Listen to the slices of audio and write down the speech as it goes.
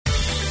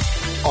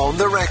On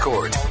the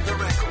Record.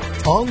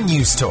 On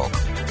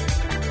Newstalk.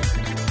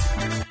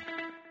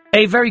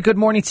 A very good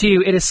morning to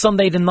you. It is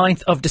Sunday the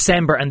 9th of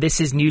December and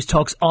this is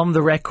Newstalk's On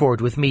the Record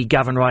with me,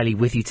 Gavin Riley,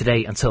 with you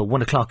today until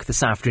 1 o'clock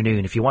this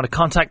afternoon. If you want to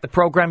contact the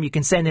programme, you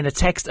can send in a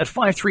text at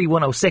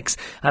 53106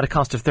 at a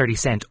cost of 30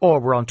 cents, or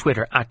we're on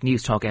Twitter at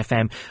Newstalk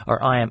FM,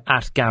 or I am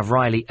at Gav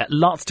Riley.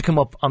 Lots to come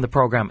up on the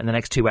programme in the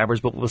next 2 hours,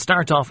 but we'll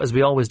start off, as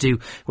we always do,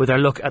 with our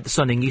look at the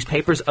Sunday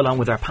newspapers, along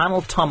with our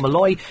panel. Tom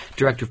Malloy,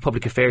 Director of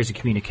Public Affairs and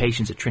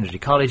Communications at Trinity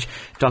College,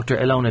 Dr.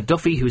 Ilona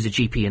Duffy, who is a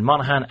GP in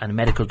Monaghan and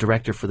Medical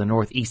Director for the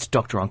North East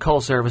Doctor on Call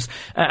Service,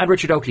 and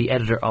Richard Oakley,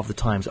 editor of the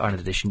Times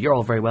Ireland edition. You're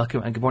all very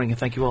welcome, and good morning, and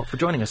thank you all for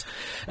joining us.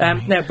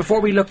 Now,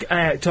 before we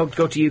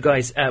go to you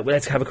guys,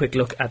 let's have a quick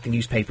look at the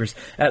newspapers.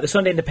 The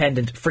Sunday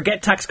Independent: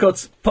 forget tax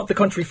cuts, put the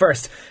country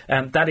first.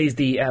 That is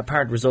the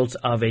apparent result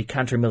of a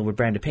Cantor Millward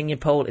Brown opinion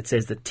poll. It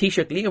says that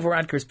Taoiseach Leo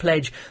Varadkar's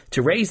pledge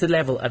to raise the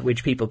level at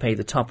which people pay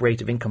the top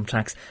rate of income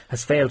tax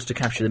has failed to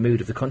capture the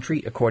mood of the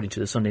country, according to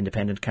the Sunday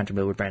Independent Cantor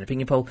Millward Brown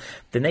opinion poll.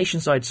 The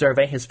Nationside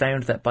survey has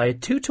found that by a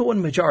 2-to-1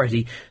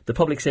 majority, the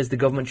public says the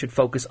government should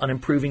focus on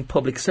improving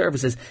public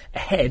services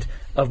ahead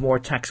of more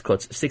tax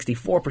cuts.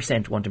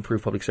 64% want to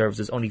improve public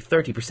services, only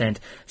 30%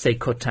 say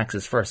cut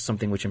taxes first,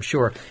 something which I'm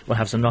sure will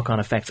have some knock-on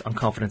effects on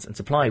confidence and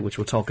supply, which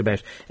we'll talk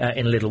about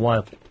in a little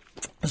while.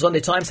 The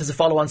Sunday Times has a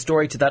follow-on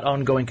story to that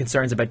ongoing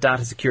concerns about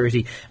data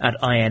security at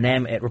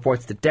INM. It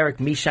reports that Derek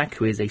Mishak,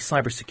 who is a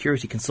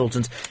cybersecurity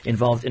consultant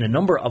involved in a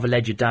number of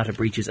alleged data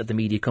breaches at the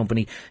media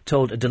company,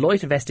 told a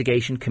Deloitte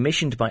investigation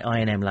commissioned by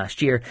INM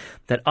last year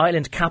that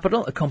Island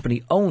Capital, a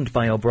company owned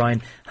by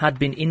O'Brien, had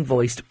been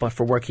invoiced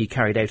for work he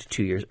carried out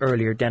 2 years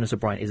earlier. Dennis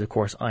O'Brien is, of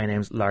course,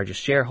 INM's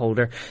largest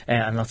shareholder,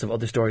 and lots of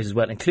other stories as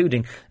well,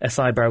 including a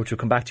sidebar which we'll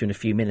come back to in a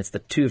few minutes,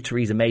 that two of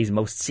Theresa May's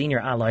most senior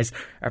allies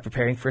are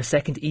preparing for a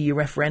second EU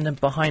referendum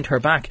behind her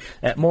back.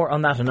 More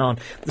on that and on.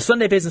 The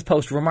Sunday Business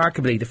Post,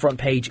 remarkably, the front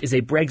page is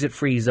a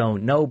Brexit-free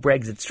zone. No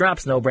Brexit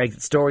straps, no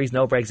Brexit stories,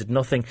 no Brexit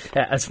nothing.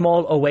 A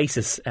small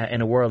oasis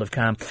in a world of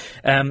calm.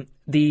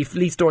 The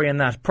lead story on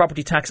that: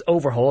 property tax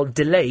overhaul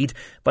delayed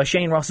by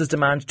Shane Ross's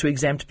demand to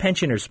exempt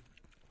pensioners.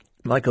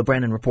 Michael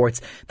Brennan reports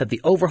that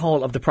the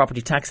overhaul of the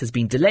property tax has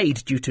been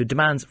delayed due to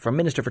demands from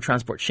Minister for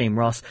Transport Shane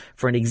Ross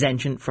for an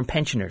exemption from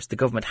pensioners. The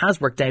government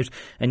has worked out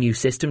a new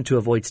system to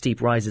avoid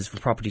steep rises for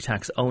property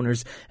tax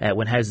owners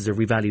when houses are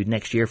revalued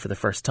next year for the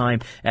first time.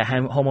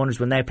 Homeowners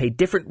will now pay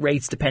different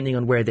rates depending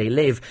on where they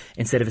live,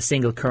 instead of a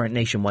single current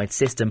nationwide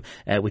system,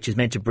 which is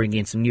meant to bring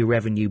in some new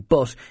revenue,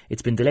 but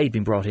it's been delayed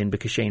being brought in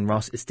because Shane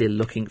Ross is still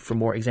looking for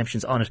more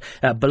exemptions on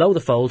it. Below the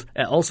fold,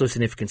 also a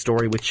significant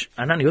story, which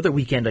on any other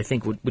weekend I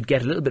think would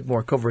get a little bit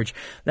more coverage.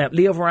 Now,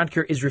 Leo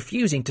Varadkar is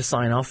refusing to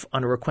sign off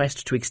on a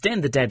request to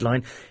extend the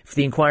deadline for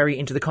the inquiry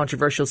into the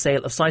controversial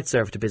sale of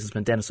Siteserve to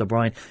businessman Dennis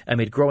O'Brien,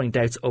 amid growing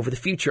doubts over the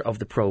future of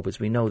the probe. As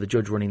we know, the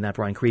judge running that,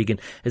 Brian Cregan,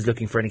 is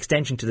looking for an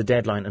extension to the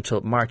deadline until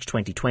March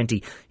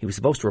 2020. He was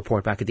supposed to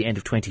report back at the end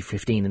of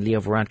 2015, and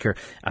Leo Varadkar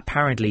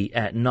apparently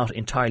not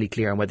entirely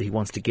clear on whether he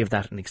wants to give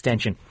that an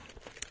extension.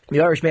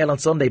 The Irish Mail on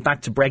Sunday: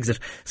 back to Brexit.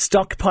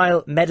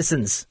 Stockpile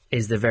medicines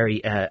is the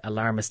very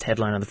alarmist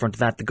headline on the front of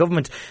that. The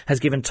government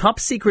has given top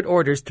secret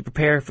orders to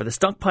prepare for the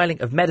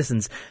stockpiling of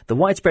medicines, the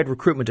widespread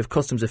recruitment of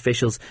customs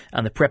officials,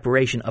 and the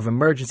preparation of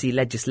emergency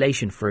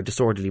legislation for a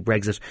disorderly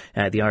Brexit.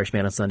 The Irish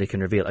Mail on Sunday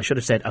can reveal. I should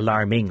have said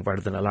alarming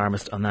rather than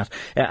alarmist on that.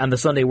 And the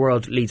Sunday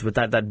World leads with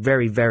that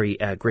very, very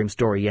grim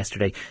story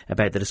yesterday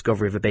about the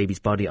discovery of a baby's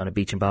body on a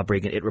beach in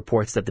Balbriggan. It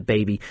reports that the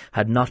baby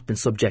had not been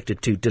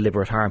subjected to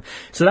deliberate harm.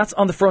 So that's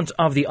on the front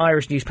of the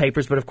Irish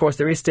newspapers, but of course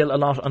there is still a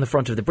lot on the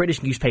front of the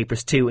British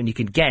newspapers too, and you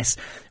can guess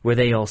where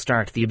they all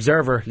start. The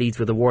Observer leads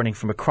with a warning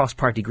from a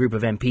cross-party group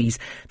of MPs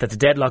that the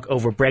deadlock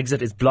over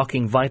Brexit is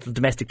blocking vital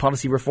domestic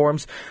policy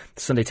reforms.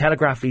 The Sunday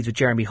Telegraph leads with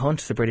Jeremy Hunt,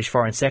 the British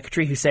Foreign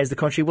Secretary, who says the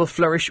country will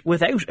flourish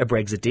without a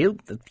Brexit deal.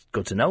 That's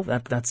good to know.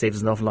 That saves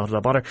us an awful lot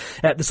of bother.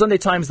 The Sunday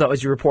Times, though,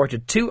 as you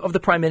reported, two of the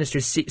Prime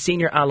Minister's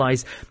senior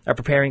allies are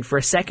preparing for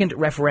a second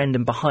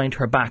referendum behind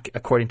her back,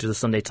 according to the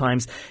Sunday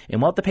Times, in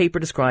what the paper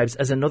describes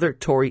as another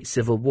Tory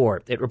civil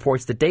war. It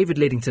reports that David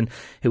Lidington,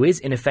 who is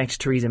in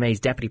effect Theresa May's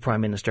Deputy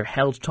Prime Minister,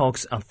 held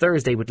talks on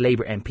Thursday with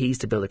Labour MPs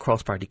to build a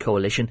cross-party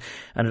coalition,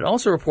 and it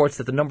also reports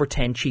that the number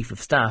 10 Chief of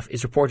Staff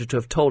is reported to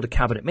have told a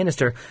Cabinet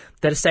Minister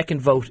that a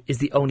second vote is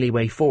the only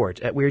way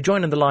forward. We are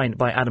joined on the line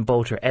by Adam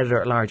Bolter,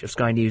 Editor-at-Large of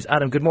Sky News.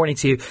 Adam, good morning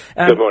to you.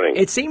 Good morning.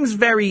 It seems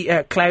very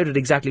clouded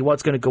exactly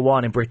what's going to go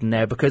on in Britain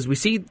now, because we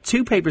see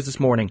two papers this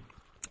morning,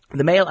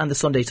 the Mail and the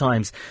Sunday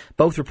Times,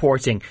 both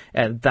reporting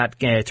that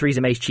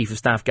Theresa May's Chief of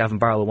Staff, Gavin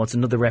Barlow, wants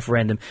another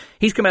referendum.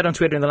 He's come out on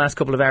Twitter in the last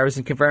couple of hours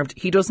and confirmed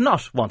he does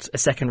not want a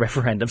second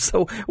referendum.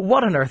 So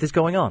what on earth is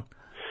going on?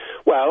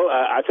 Well,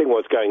 I think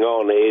what's going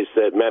on is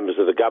that members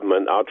of the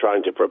government are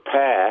trying to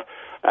prepare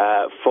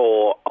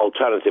for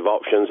alternative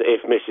options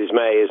if Mrs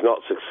May is not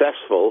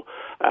successful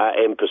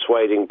in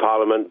persuading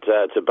Parliament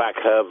to back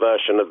her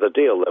version of the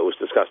deal that was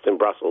discussed in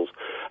Brussels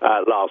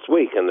last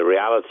week. And the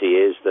reality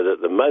is that at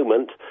the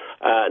moment,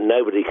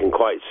 nobody can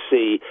quite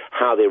see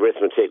how the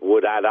arithmetic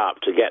would add up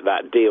to get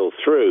that deal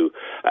through.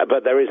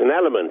 But there is an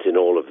element in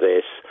all of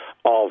this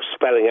of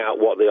spelling out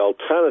what the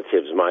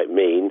alternatives might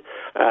mean,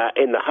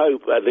 in the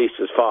hope, at least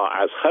as far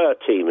as her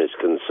team is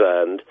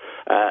concerned,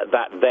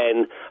 that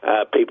then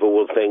people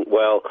will think,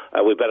 well,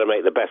 we better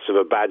make the best of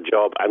a bad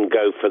job and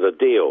go for the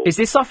deal. Is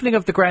this softening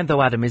of the ground,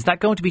 though, Adam, is that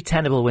going to be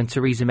tenable when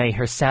Theresa May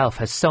herself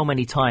has so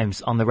many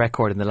times on the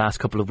record in the last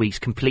couple of weeks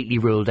completely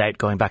ruled out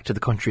going back to the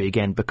country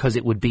again because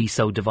it would be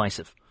so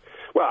divisive?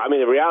 Well, I mean,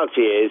 the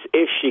reality is,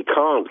 if she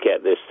can't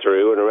get this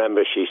through, and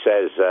remember she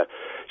says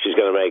she's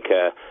going to make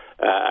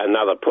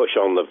another push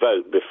on the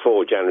vote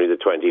before January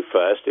the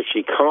 21st, if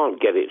she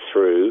can't get it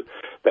through,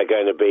 they're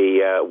going to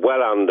be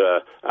well under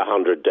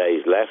 100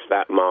 days left.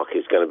 That mark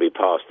is going to be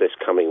passed this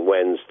coming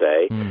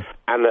Wednesday.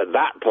 And at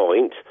that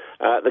point,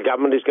 the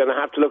government is going to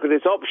have to look at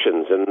its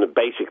options. And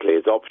basically,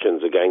 its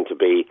options are going to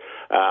be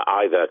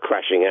either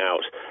crashing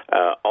out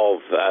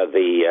of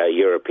the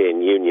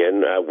European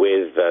Union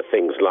with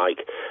things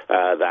like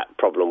that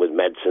problem with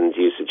medicines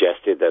you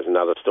suggested. There's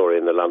another story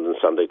in the London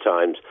Sunday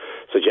Times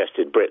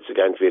suggested Brits are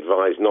going to be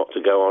advised not to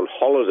go on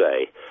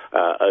holiday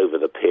over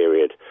the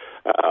period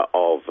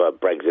of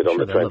Brexit on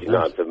the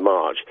 29th of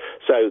March.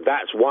 So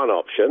that's one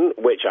option,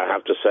 which I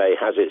have to say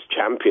has its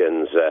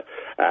champions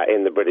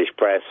in the British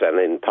press and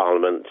in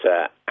Parliament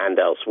and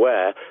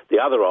elsewhere. The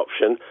other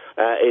option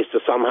is to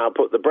somehow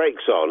put the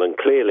brakes on, and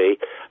clearly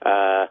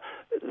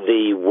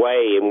the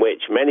way in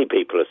which many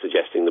people are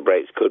suggesting the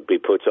brakes could be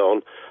put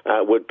on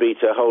would be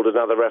to hold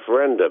another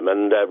referendum.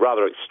 And a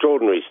rather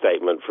extraordinary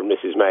statement from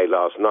Mrs May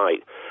last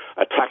night,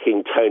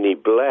 attacking Tony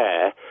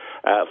Blair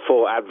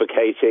for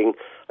advocating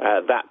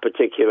that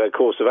particular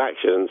course of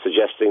action,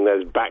 suggesting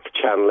there's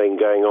back-channeling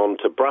going on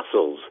to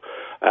Brussels.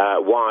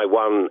 Why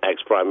one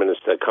ex-Prime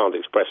Minister can't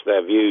express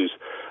their views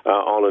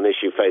on an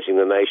issue facing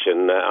the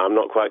nation, I'm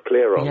not quite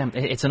clear on. Yeah,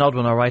 it's an odd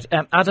one, all right.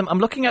 Adam, I'm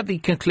looking at the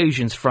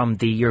conclusions from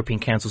the European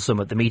Council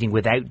Summit, the meeting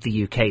without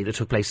the UK that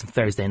took place on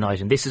Thursday night,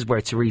 and this is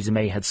where Theresa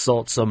May had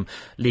sought some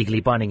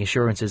legally binding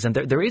assurances, and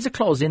there is a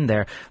clause in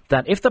there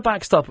that if the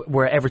backstop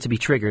were ever to be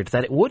triggered,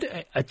 that it would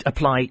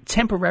apply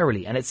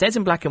temporarily, and it says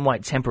in black and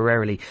white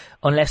temporarily,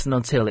 unless and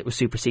until it was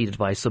superseded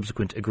by a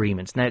subsequent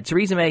agreement. Now,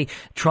 Theresa May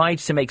tried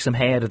to make some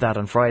hay out of that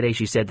on Friday.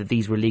 She said that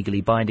these were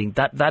legally binding.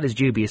 That is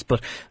dubious,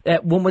 but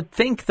one would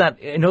think that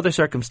in other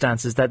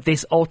circumstances that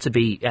this ought to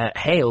be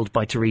hailed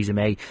by Theresa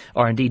May,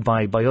 or indeed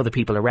by other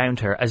people around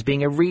her, as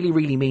being a really,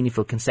 really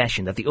meaningful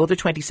concession, that the other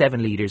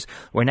 27 leaders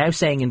were now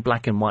saying in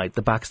black and white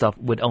the backstop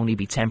would only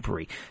be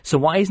temporary. So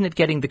why isn't it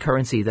getting the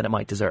currency that it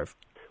might deserve?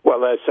 Well,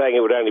 they're saying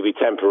it would only be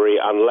temporary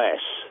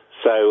unless.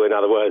 So, in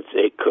other words,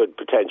 it could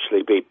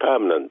potentially be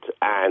permanent.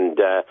 And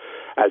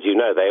as you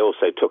know, they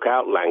also took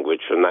out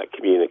language from that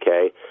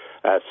communique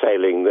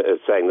saying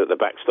that the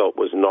backstop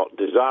was not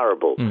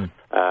desirable.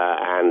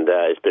 And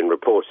it's been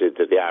reported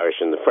that the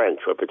Irish and the French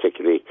were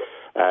particularly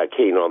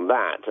keen on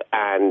that.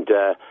 And,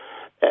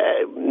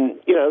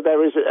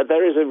 there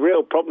is a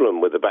real problem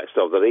with the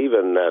backstop that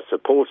even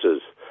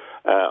supporters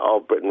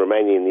of Britain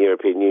remaining in the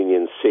European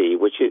Union see,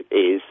 which it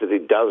is that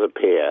it does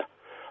appear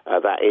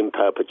that in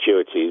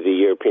perpetuity the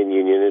European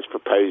Union is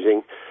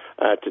proposing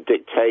to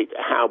dictate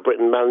how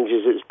Britain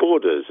manages its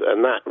borders,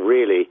 and that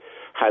really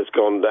has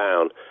gone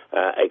down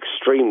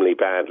extremely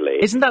badly.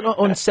 Isn't that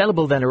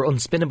unsellable then, or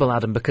unspinnable,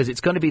 Adam? Because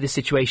it's going to be the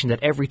situation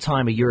that every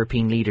time a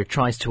European leader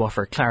tries to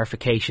offer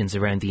clarifications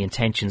around the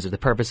intentions or the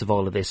purpose of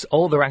all of this,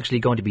 all they're actually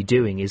going to be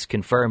doing is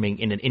confirming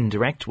in an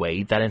indirect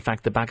way that in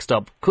fact the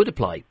backstop could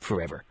apply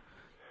forever.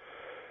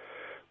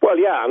 Well,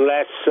 yeah,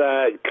 unless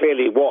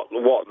clearly what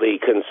the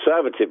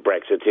Conservative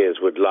Brexiteers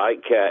would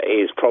like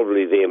is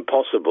probably the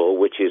impossible,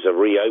 which is a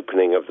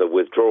reopening of the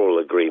withdrawal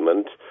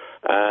agreement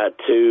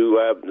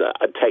to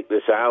take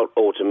this out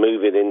or to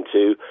move it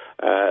into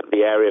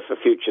the area for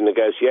future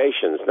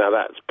negotiations. Now,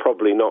 that's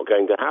probably not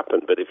going to happen,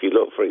 but if you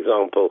look, for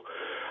example,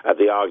 at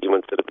the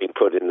arguments that have been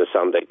put in the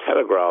Sunday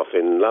Telegraph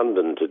in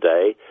London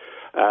today,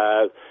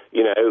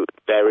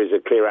 there is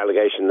a clear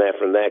allegation there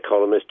from their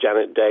columnist,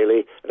 Janet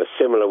Daly, and a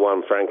similar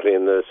one, frankly,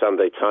 in the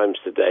Sunday Times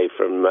today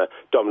from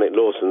Dominic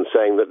Lawson,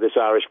 saying that this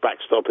Irish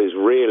backstop is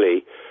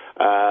really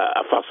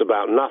a fuss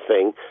about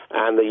nothing,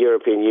 and the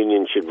European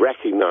Union should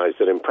recognise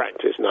that in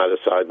practice neither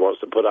side wants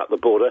to put up the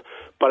border,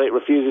 but it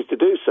refuses to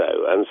do so.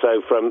 And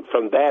so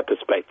from their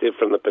perspective,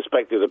 from the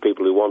perspective of the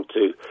people who want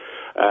to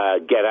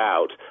get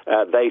out,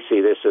 they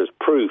see this as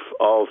proof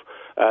of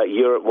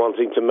Europe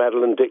wanting to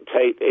meddle and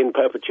dictate in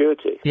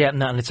perpetuity. Yeah,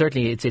 no, and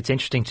it's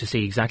interesting to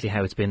see exactly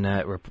how it's been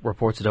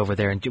reported over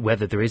there, and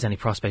whether there is any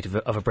prospect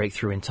of a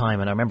breakthrough in time.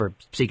 And I remember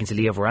speaking to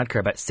Leo Varadkar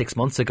about 6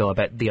 months ago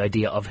about the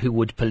idea of who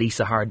would police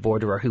a hard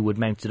border or who would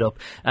mount it up,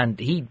 and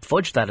he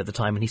fudged that at the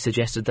time, and he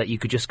suggested that you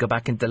could just go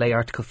back and delay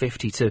Article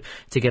 50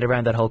 to get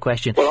around that whole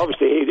question. Well,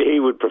 obviously he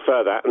would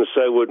prefer that, and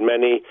so would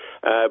many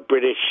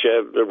British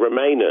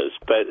Remainers,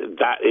 but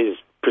that is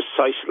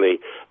precisely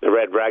the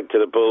red rag to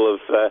the bull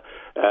of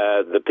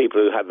the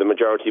people who had the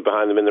majority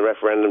behind them in the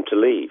referendum to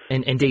leave.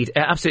 Indeed.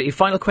 Absolutely.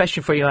 Final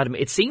question for you, Adam.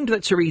 It seemed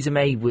that Theresa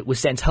May was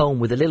sent home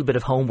with a little bit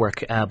of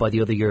homework by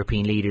the other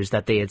European leaders,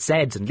 that they had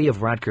said, and Leo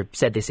Varadkar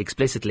said this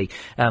explicitly,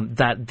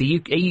 that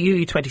the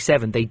EU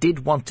 27, they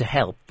did want to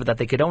help, but that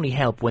they could only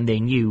help when they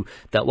knew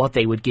that what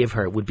they would give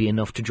her would be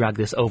enough to drag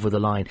this over the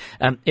line.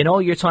 In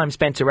all your time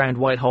spent around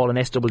Whitehall and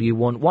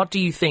SW1, what do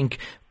you think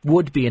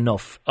would be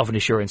enough of an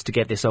assurance to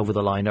get this over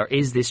the line, or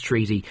is this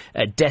treaty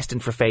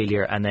destined for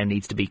failure and then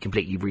needs to be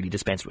completely really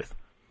dispensed with?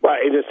 Well,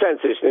 in a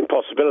sense, it's an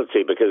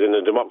impossibility, because in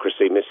a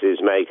democracy,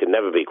 Mrs May can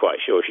never be quite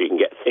sure she can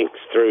get things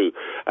through.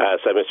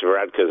 So Mr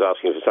Varadkar is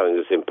asking for something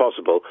that's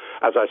impossible.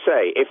 As I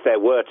say, if there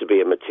were to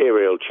be a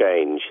material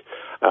change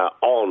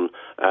on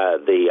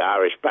the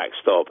Irish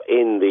backstop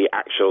in the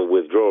actual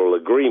withdrawal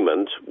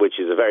agreement,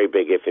 which is a very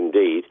big if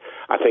indeed,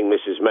 I think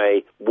Mrs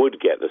May would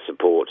get the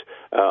support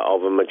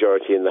of a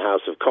majority in the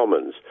House of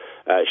Commons.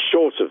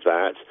 Short of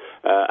that,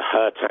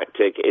 her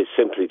tactic is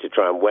simply to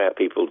try and wear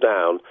people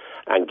down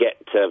and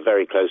get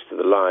very close to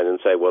the line and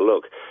say, well,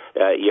 look,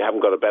 you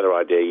haven't got a better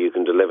idea you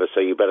can deliver, so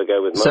you better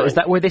go with mine. So is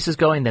that where this is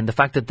going then? The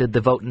fact that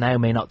the vote now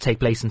may not take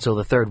place until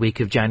the third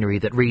week of January,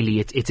 that really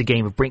it's a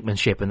game of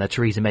brinkmanship, and that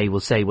Theresa May will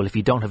say, well, if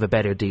you don't have a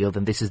better deal,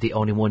 then this is the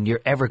only one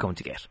you're ever going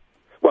to get?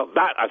 Well,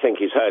 that, I think,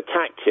 is her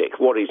tactic.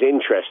 What is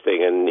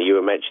interesting, and you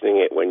were mentioning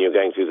it when you're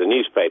going through the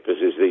newspapers,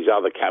 is these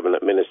other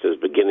cabinet ministers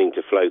beginning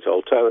to float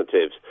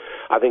alternatives.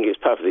 I think it's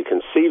perfectly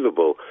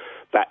conceivable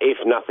that if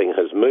nothing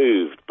has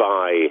moved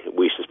by,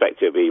 we suspect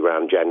it'll be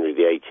around January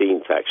the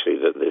 18th, actually,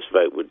 that this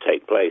vote would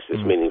take place,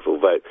 this meaningful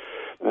vote,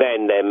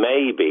 then there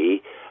may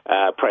be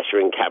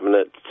pressure in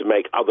Cabinet to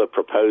make other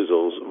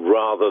proposals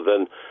rather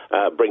than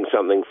bring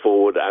something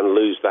forward and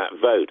lose that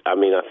vote. I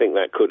mean, I think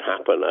that could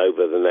happen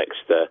over the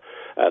next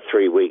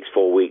 3 weeks,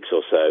 4 weeks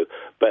or so.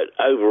 But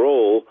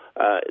overall,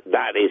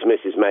 that is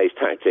Mrs May's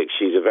tactic.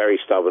 She's a very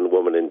stubborn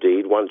woman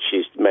indeed. Once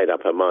she's made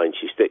up her mind,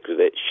 she sticks with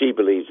it. She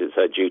believes it's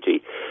her duty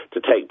to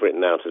take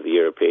Britain out of the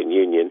European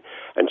Union,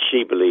 and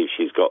she believes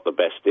she's got the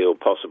best deal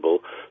possible.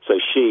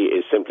 So she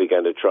is simply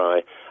going to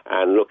try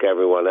and look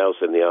everyone else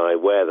in the eye,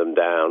 wear them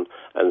down,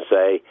 and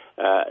say,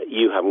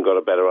 you haven't got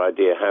a better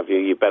idea, have you?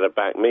 You better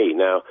back me.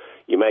 Now,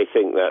 you may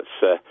think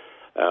that's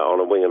on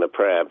a wing and a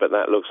prayer, but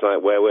that looks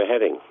like where we're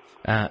heading.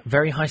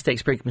 Very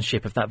high-stakes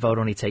brinkmanship if that vote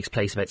only takes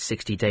place about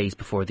 60 days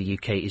before the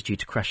UK is due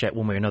to crash out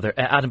one way or another.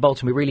 Adam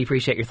Bolton, we really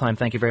appreciate your time.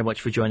 Thank you very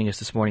much for joining us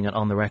this morning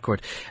on The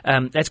Record.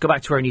 Let's go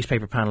back to our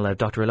newspaper panel,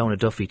 Dr Ilona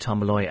Duffy, Tom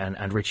Malloy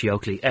and Richie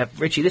Oakley.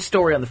 Richie, this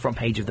story on the front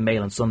page of the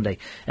Mail on Sunday,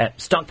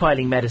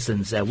 stockpiling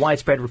medicines,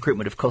 widespread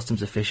recruitment of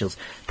customs officials,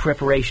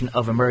 preparation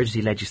of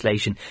emergency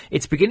legislation.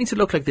 It's beginning to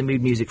look like the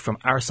mood music from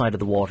our side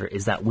of the water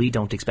is that we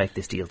don't expect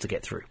this deal to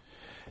get through.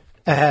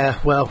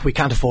 Well, we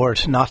can't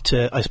afford not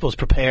to, I suppose,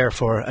 prepare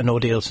for a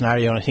no-deal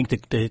scenario. And I think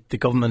the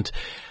government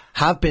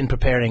have been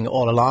preparing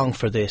all along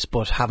for this,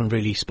 but haven't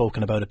really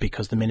spoken about it,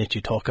 because the minute you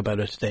talk about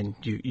it, then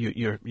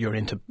you're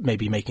into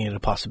maybe making it a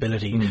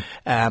possibility,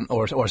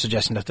 or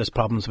suggesting that there's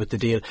problems with the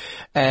deal.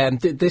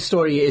 This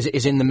story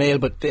is in the Mail,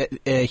 but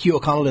Hugh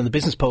O'Connell in the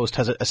Business Post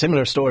has a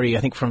similar story,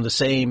 I think, from the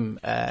same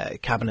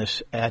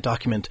cabinet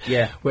document,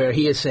 where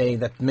he is saying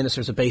that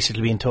ministers are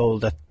basically being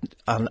told that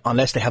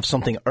unless they have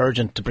something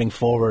urgent to bring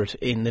forward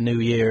in the new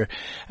year,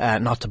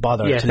 not to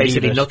bother. Yeah,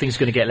 basically nothing's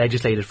going to get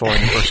legislated for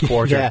in the first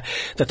quarter. Yeah,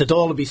 that the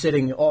Dáil will be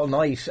sitting all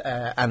night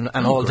and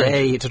all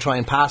day to try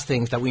and pass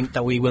things that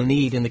we will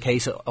need in the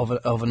case of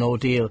a no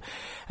deal.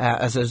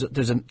 As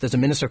there's a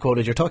minister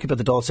quoted, you're talking about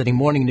the Dáil sitting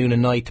morning, noon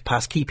and night to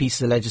pass key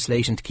pieces of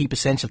legislation, to keep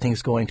essential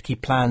things going, to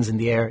keep plans in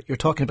the air. You're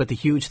talking about the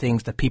huge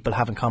things that people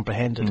haven't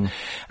comprehended.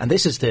 And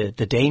this is the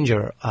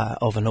danger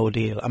of a no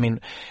deal. I mean,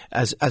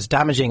 as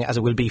damaging as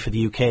it will be for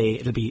the UK,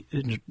 it'll be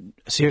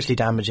seriously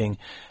damaging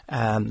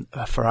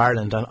for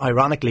Ireland. And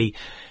ironically,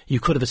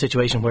 you could have a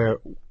situation where,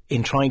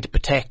 in trying to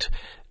protect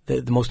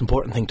the most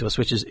important thing to us,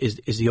 which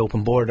is the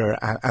open border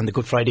and the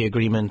Good Friday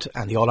Agreement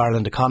and the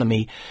All-Ireland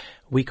economy,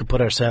 we could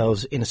put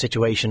ourselves in a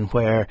situation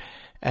where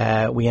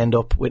we end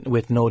up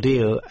with no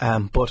deal.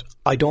 But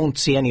I don't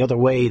see any other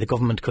way the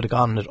government could have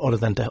gone it other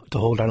than to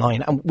hold our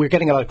line. And we're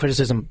getting a lot of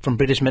criticism from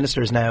British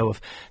ministers now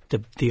of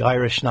the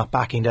Irish not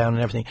backing down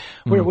and everything.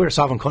 We're a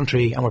sovereign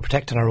country and we're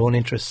protecting our own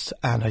interests,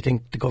 and I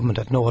think the government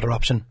had no other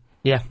option.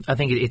 Yeah, I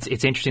think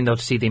it's interesting, though,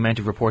 to see the amount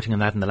of reporting on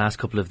that in the last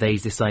couple of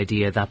days, this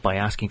idea that by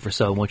asking for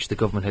so much, the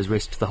government has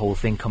risked the whole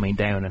thing coming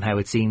down, and how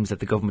it seems that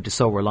the government is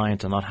so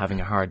reliant on not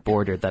having a hard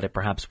border that it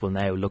perhaps will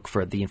now look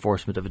for the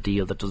enforcement of a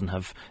deal that doesn't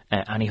have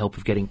any hope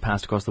of getting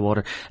passed across the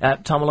water.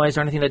 Tom Malloy, is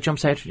there anything that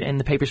jumps out in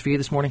the papers for you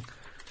this morning?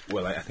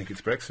 Well, I think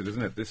it's Brexit,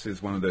 isn't it? This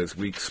is one of those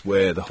weeks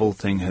where the whole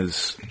thing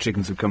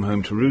chickens have come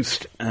home to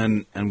roost,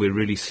 and we're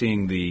really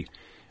seeing the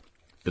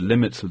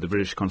limits of the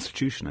British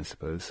Constitution, I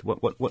suppose.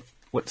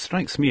 What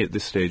strikes me at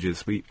this stage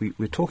is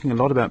we're talking a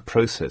lot about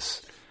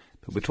process,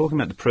 but we're talking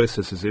about the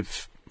process as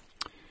if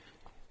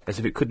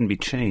it couldn't be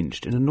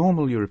changed. In a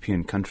normal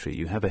European country,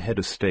 you have a head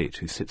of state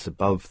who sits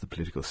above the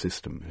political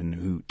system and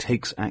who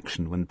takes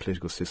action when the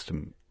political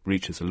system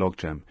reaches a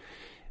logjam.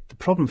 The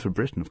problem for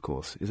Britain, of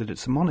course, is that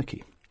it's a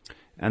monarchy.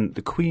 And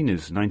the Queen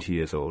is 90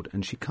 years old,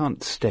 and she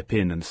can't step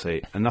in and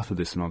say, enough of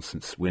this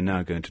nonsense, we're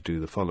now going to do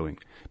the following.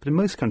 But in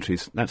most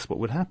countries, that's what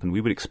would happen.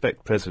 We would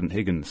expect President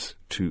Higgins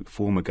to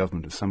form a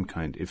government of some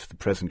kind if the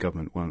present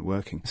government weren't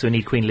working. So we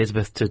need Queen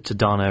Elizabeth to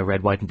don a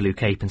red, white and blue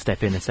cape and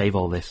step in and save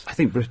all this? I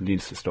think Britain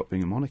needs to stop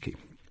being a monarchy.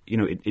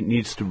 It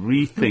needs to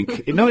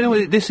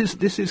rethink. This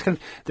is kind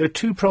of... There are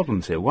two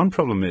problems here. One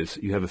problem is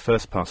you have a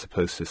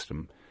first-past-the-post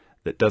system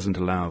that doesn't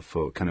allow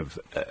for kind of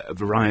a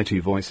variety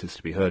of voices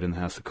to be heard in the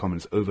House of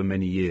Commons over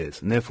many years.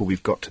 And therefore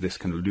we've got to this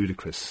kind of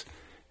ludicrous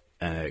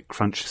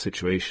crunch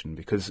situation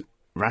because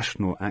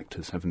rational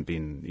actors haven't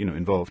been,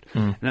 involved.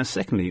 And then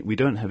secondly, we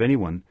don't have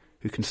anyone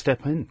who can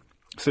step in.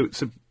 So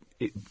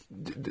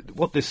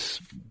what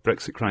this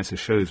Brexit crisis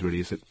shows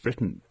really is that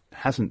Britain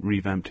hasn't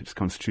revamped its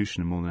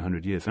constitution in more than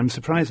 100 years. I'm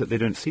surprised that they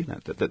don't see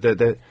that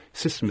their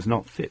system is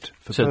not fit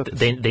for purpose.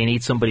 So they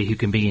need somebody who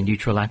can be a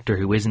neutral actor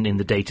who isn't in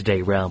the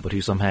day-to-day realm but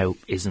who somehow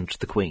isn't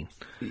the Queen.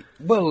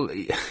 Well,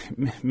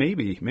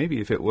 maybe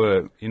if it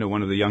were,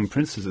 one of the young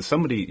princes or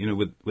somebody,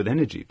 with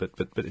energy, but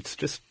it's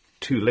just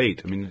too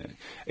late. I mean,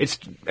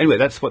 anyway,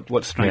 that's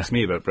what strikes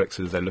me about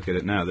Brexit as I look at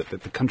it now, that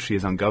the country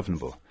is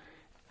ungovernable.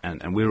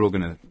 And we're all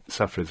going to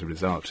suffer as a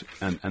result.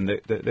 And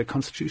their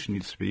constitution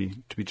needs to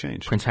be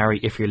changed. Prince Harry,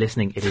 if you're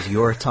listening, it is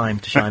your time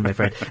to shine, my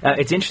friend.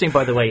 It's interesting,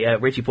 by the way,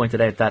 Richie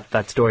pointed out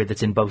that story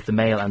that's in both the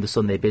Mail and the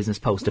Sunday Business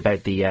Post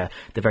about the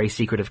very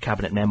secretive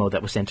cabinet memo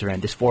that was sent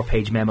around, this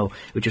 4-page memo,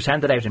 which was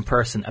handed out in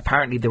person.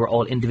 Apparently they were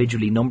all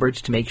individually numbered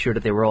to make sure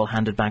that they were all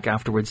handed back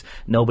afterwards.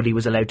 Nobody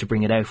was allowed to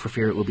bring it out for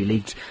fear it would be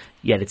leaked.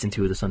 Yet it's in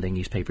 2 of the Sunday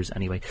newspapers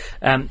anyway.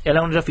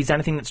 Ilona Duffy, is there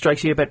anything that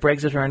strikes you about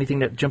Brexit or anything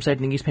that jumps out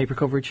in the newspaper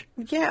coverage?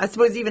 Yeah, I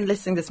suppose even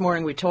listening this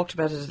morning, we talked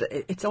about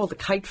it. It's all the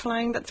kite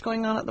flying that's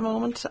going on at the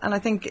moment. And I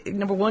think,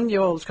 number one,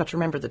 you always got to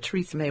remember that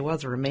Theresa May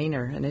was a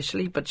Remainer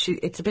initially, but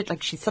it's a bit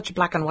like she's such a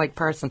black and white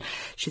person.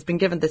 She's been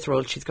given this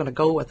role, she's going to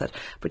go with it.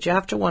 But you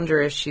have to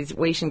wonder if she's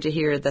waiting to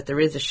hear that there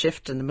is a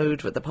shift in the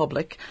mood with the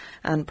public,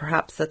 and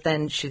perhaps that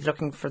then she's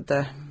looking for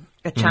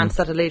a chance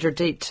at a later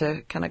date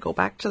to kind of go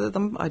back to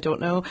them. I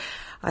don't know.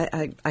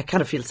 I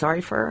kind of feel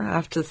sorry for her. I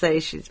have to say,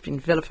 she's been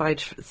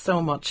vilified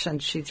so much,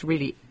 and she's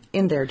really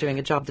in there doing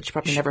a job that she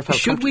probably never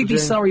felt comfortable Should we be doing.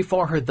 sorry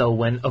for her, though,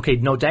 when, okay,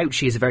 no doubt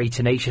she is a very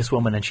tenacious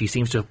woman and she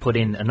seems to have put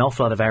in an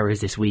awful lot of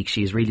hours this week.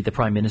 She is really the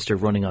Prime Minister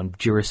running on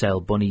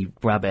Duracell bunny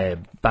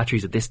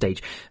batteries at this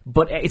stage.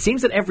 But it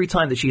seems that every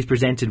time that she's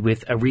presented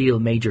with a real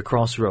major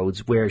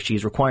crossroads where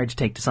she's required to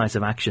take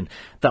decisive action,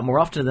 that more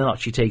often than not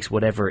she takes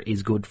whatever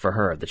is good for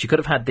her. That she could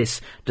have had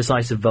this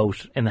decisive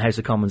vote in the House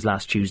of Commons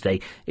last Tuesday.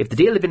 If the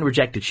deal had been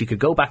rejected, she could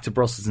go back to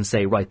Brussels and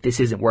say, right, this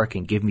isn't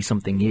working, give me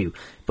something new.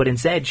 But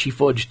instead she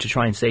fudged to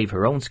try and save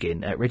her own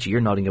skin. Richie,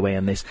 you're nodding away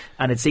on this,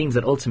 and it seems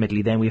that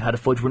ultimately then we've had a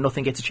fudge where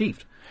nothing gets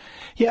achieved.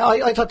 Yeah,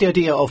 I thought the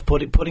idea of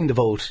putting the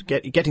vote,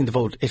 getting the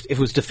vote, if it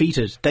was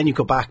defeated, then you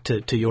go back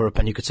to Europe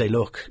and you could say,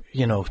 look,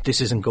 this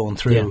isn't going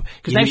through.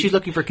 Because now she's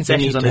looking for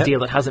concessions on a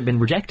deal that hasn't been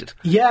rejected.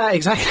 Yeah,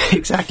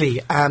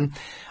 exactly.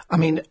 I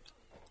mean,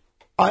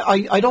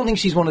 I don't think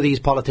she's one of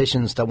these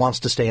politicians that wants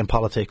to stay in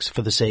politics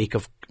for the sake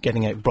of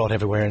getting it brought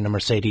everywhere in a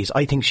Mercedes.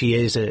 I think she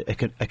is a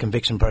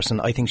conviction person.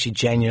 I think she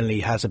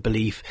genuinely has a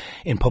belief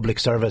in public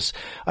service.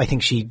 I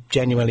think she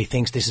genuinely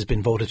thinks this has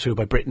been voted through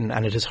by Britain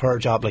and it is her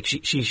job. Like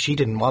she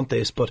didn't want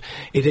this, but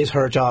it is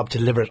her job to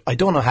deliver it. I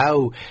don't know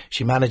how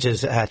she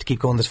manages to keep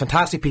going. There's a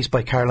fantastic piece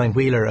by Caroline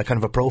Wheeler, a kind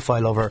of a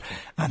profile of her,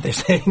 and they're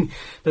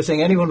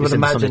saying anyone would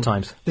imagine.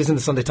 This is in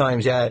the Sunday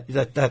Times, yeah,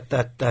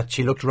 that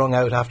she looked wrung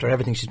out after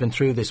everything she's been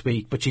through this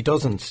week, but she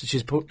doesn't.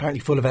 She's apparently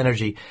full of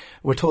energy.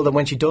 We're told that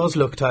when she does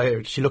look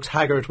tired, she looks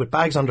haggard with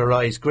bags under her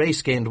eyes,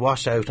 grey-skinned,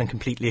 washed out and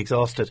completely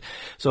exhausted.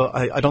 So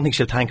I don't think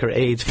she'll thank her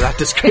aides for that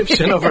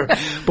description of her.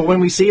 But when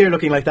we see her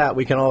looking like that,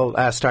 we can all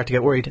start to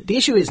get worried. The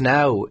issue is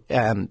now,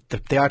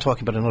 they are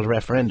talking about another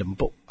referendum,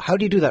 but how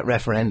do you do that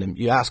referendum?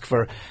 You ask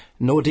for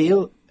no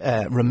deal,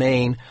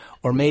 Remain,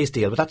 or May's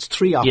deal, but that's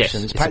 3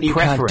 options. Yes, apparently you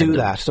can't do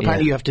that. So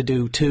apparently you have to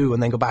do 2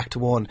 and then go back to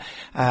 1.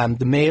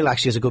 The Mail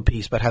actually has a good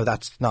piece about how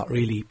that's not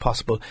really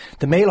possible.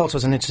 The Mail also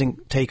has an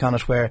interesting take on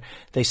it where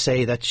they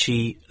say that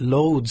she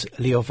loads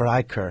Leo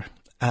Varadkar,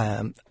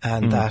 and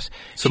that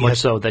so much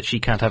so that she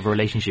can't have a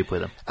relationship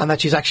with him, and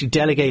that she's actually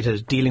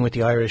delegated dealing with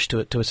the Irish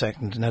to a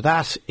second. Now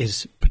that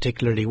is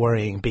particularly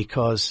worrying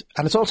because,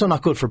 and it's also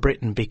not good for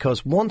Britain,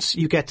 because once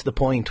you get to the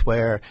point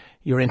where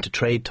you're into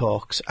trade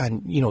talks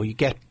and you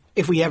get,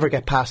 if we ever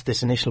get past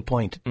this initial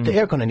point, they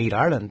are going to need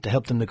Ireland to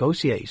help them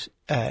negotiate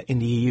in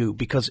the EU,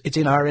 because it's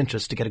in our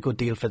interest to get a good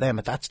deal for them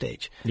at that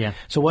stage. Yeah.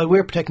 So while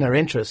we're protecting our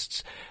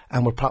interests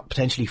and we're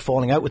potentially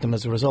falling out with them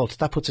as a result,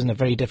 that puts us in a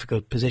very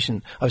difficult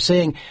position. I was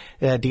saying,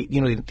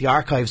 the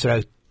archives are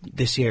out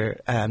this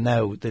year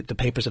now. The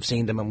papers have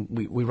seen them, and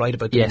we write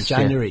about them in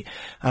January. Yeah.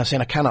 And I was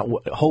saying I cannot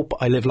hope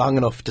I live long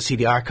enough to see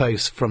the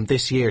archives from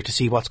this year to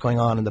see what's going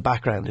on in the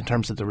background in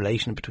terms of the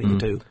relation between the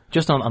two.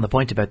 Just on the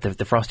point about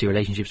the frosty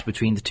relationships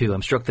between the two,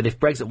 I'm struck that if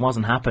Brexit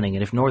wasn't happening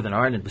and if Northern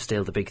Ireland was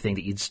still the big thing,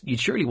 that you'd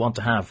surely want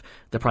to have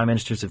the Prime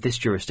Ministers of this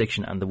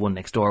jurisdiction and the one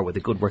next door with a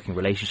good working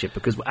relationship,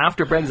 because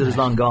after Brexit is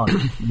long gone,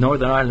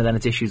 Northern Ireland and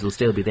its issues will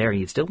still be there, and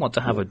you'd still want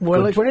to have a good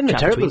we're in a chat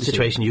terrible between the two.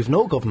 situation. You've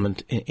no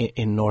government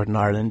in Northern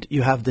Ireland.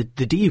 You have the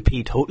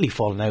DUP totally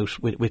falling out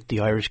with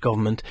the Irish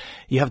government.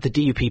 You have the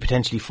DUP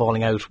potentially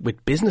falling out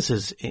with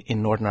businesses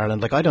in Northern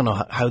Ireland. Like, I don't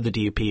know how the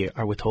DUP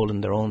are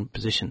withholding their own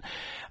position.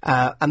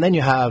 And then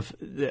you have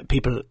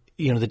people,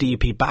 the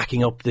DUP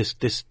backing up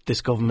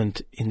this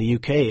government in the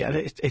UK. And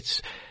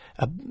it's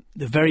a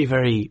very,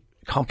 very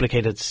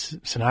complicated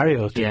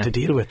scenario to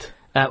deal with.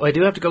 I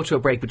do have to go to a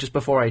break, but just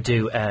before I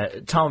do,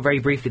 Tom, very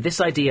briefly, this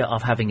idea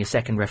of having a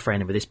second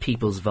referendum, or this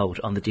people's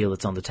vote on the deal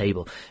that's on the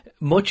table,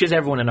 much as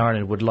everyone in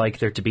Ireland would like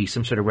there to be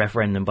some sort of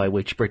referendum by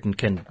which Britain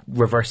can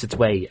reverse its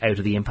way out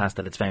of the impasse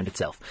that it's found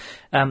itself.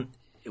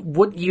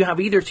 Would you have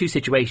either two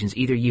situations?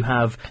 Either you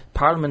have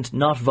Parliament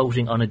not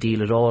voting on a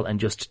deal at all and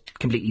just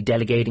completely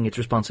delegating its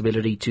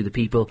responsibility to the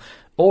people,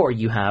 or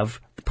you have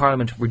the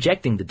Parliament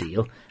rejecting the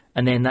deal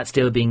and then that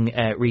still being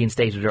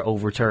reinstated or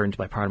overturned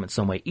by Parliament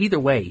some way. Either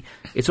way,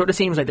 it sort of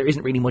seems like there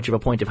isn't really much of a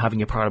point of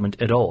having a Parliament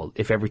at all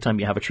if every time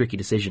you have a tricky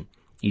decision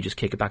you just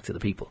kick it back to the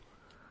people.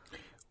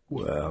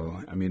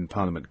 Well, I mean,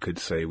 Parliament could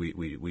say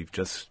we've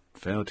just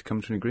failed to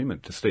come to an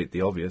agreement, to state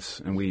the obvious,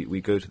 and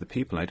we go to the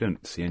people. I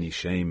don't see any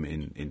shame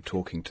in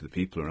talking to the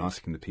people or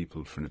asking the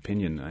people for an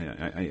opinion.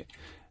 In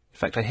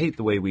fact, I hate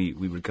the way we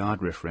regard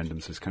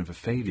referendums as kind of a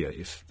failure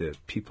if the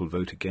people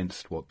vote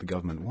against what the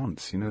government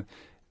wants.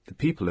 The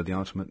people are the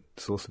ultimate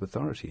source of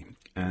authority,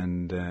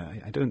 and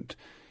I don't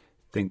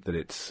think that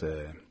it's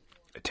a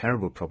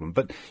terrible problem.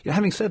 But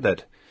having said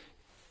that,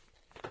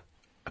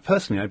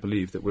 personally, I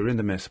believe that we're in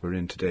the mess we're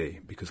in today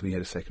because we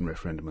had a second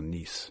referendum on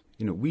Nice.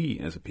 We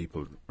as a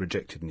people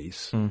rejected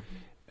Nice.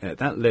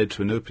 That led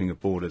to an opening of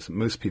borders that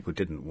most people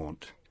didn't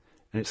want.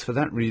 And it's for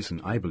that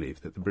reason, I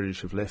believe, that the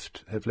British have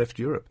left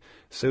Europe.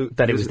 So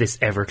that it was this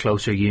ever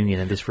closer union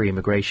and this free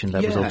immigration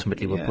that was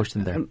ultimately what pushed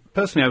them there. And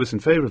personally, I was in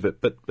favour of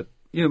it, but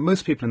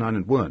most people in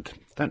Ireland weren't.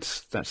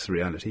 That's the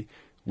reality.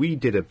 We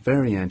did a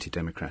very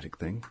anti-democratic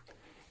thing,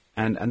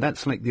 and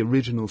that's like the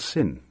original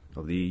sin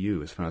of the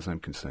EU, as far as I'm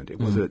concerned. It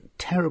was a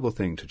terrible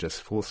thing to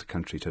just force a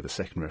country to have a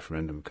second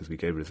referendum because we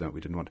gave a result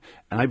we didn't want.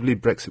 And I believe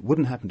Brexit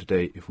wouldn't happen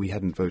today if we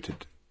hadn't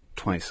voted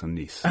twice on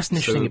Nice. That's an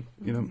interesting.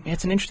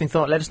 It's an interesting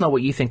thought. Let us know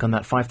what you think on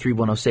that.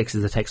 53106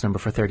 is the text number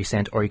for 30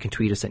 cent, or you can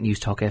tweet us at News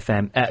Talk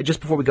FM.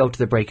 Just before we go to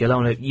the break,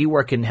 Ilona, you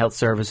work in health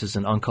services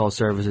and on-call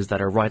services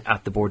that are right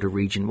at the border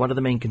region. What are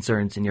the main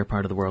concerns in your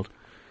part of the world?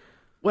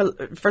 Well,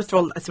 first of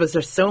all, I suppose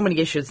there's so many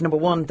issues. Number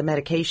one, the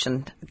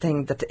medication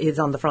thing that is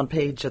on the front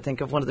page, I think,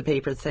 of one of the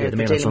papers there, the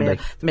Daily Mail,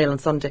 the Mail on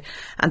Sunday.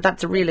 And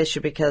that's a real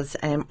issue because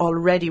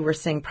already we're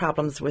seeing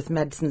problems with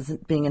medicines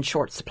being in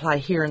short supply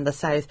here in the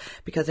south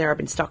because they are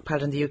being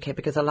stockpiled in the UK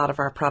because a lot of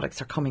our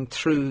products are coming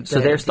through So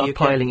their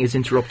stockpiling is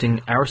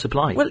interrupting our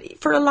supply? Well,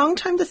 for a long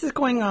time this is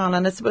going on,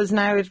 and I suppose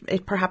now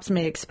it perhaps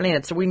may explain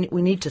it. So we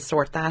need to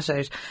sort that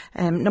out.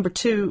 Number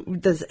two,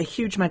 there's a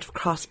huge amount of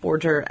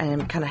cross-border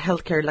kind of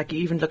healthcare, like you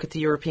even look at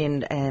the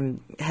European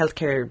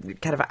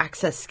healthcare kind of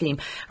access scheme.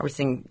 We're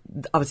seeing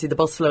obviously the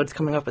bus loads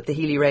coming up with the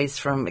Healy race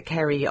from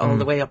Kerry all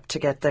the way up to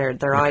get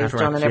their eyes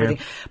done and everything.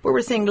 But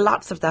we're seeing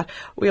lots of that.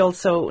 We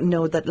also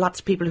know that lots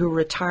of people who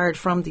retired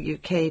from the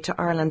UK to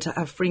Ireland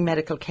have free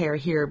medical care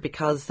here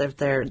because of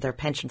their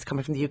pensions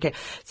coming from the UK.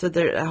 So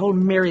there are a whole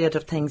myriad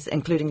of things,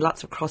 including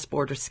lots of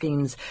cross-border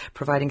schemes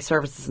providing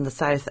services in the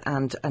south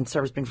and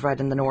service being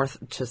provided in the north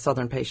to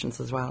southern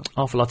patients as well.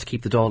 Awful lot to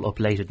keep the Dáil up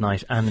late at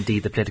night, and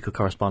indeed the political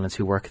correspondents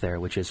who work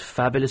there, which is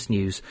fabulous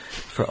news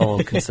for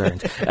all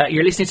concerned.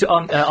 You're listening to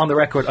On the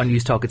Record on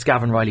News Talk. It's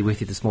Gavin Riley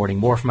with you this morning.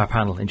 More from our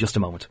panel in just a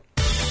moment.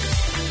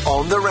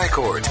 On the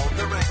Record.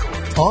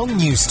 On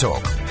News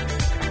Talk.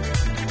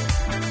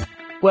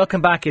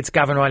 Welcome back. It's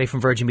Gavin Riley from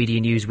Virgin Media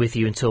News with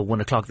you until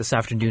 1 o'clock this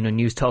afternoon on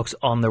News Talks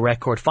On the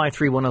Record.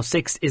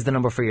 53106 is the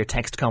number for your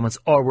text comments,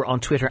 or we're on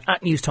Twitter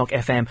at News Talk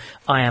FM.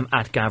 I am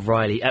at Gav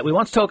Riley. We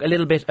want to talk a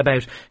little bit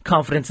about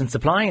confidence in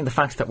supply and the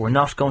fact that we're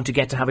not going to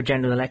get to have a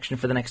general election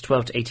for the next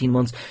 12 to 18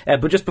 months.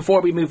 But just before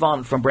we move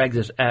on from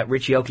Brexit,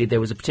 Richie Oakley, there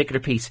was a particular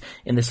piece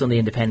in the Sunday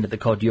Independent that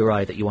called Your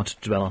Eye that you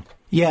wanted to dwell on.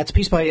 Yeah, it's a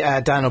piece by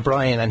Dan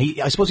O'Brien,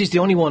 and I suppose he's the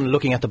only one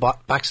looking at the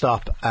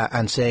backstop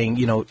and saying,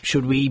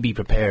 should we be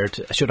prepared,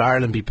 should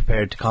Ireland be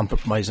prepared to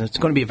compromise? And it's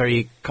going to be a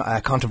very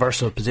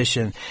controversial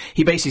position.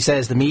 He basically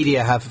says the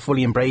media have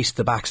fully embraced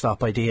the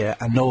backstop idea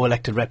and no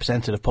elected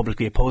representative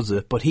publicly opposes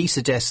it, but he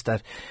suggests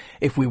that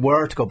if we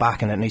were to go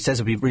back on it, and he says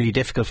it would be really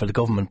difficult for the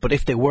government, but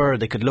if they were,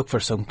 they could look for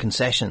some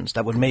concessions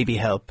that would maybe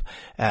help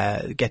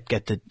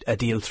get a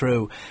deal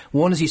through.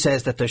 One is, he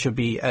says that there should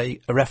be a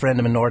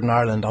referendum in Northern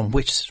Ireland on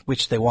which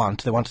they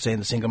want. They want to stay in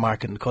the single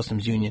market and the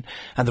customs union,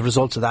 and the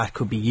results of that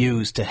could be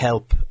used to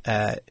help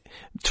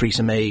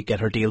Theresa May get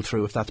her deal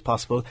through if that's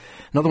possible.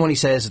 Another one he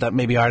says is that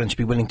maybe Ireland should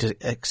be willing to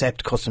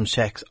accept customs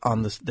checks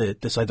on the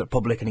side of the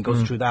Republic, and he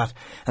goes through that.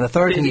 And the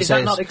third thing he says...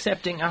 Is that not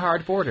accepting a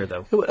hard border,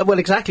 though? Well,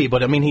 exactly,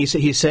 but I mean,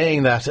 he's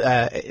saying that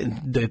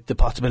the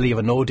possibility of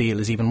a no deal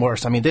is even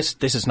worse. I mean, this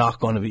is not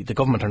going to be... The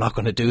government are not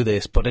going to do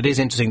this, but it is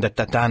interesting that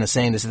Dan is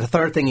saying this. The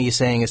third thing he's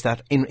saying is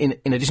that in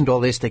addition to all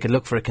this, they could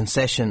look for a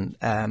concession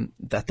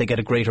that they get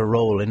a greater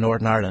role in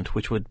Northern Ireland,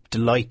 which would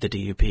delight the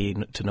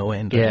DUP to no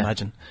end, I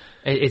imagine.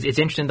 It's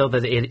interesting, though,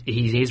 that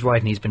he is right,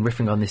 and he's been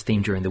riffing on this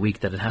theme during the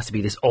week, that it has to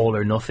be this all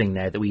or nothing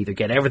now, that we either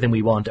get everything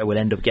we want or we'll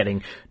end up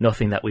getting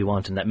nothing that we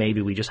want, and that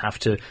maybe we just have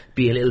to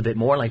be a little bit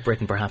more like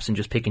Britain, perhaps, and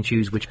just pick and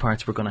choose which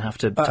parts we're going to have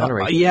to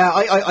tolerate.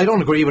 I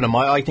don't agree with him.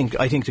 I think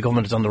the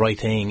government has done the right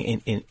thing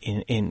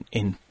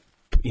in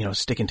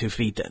sticking 2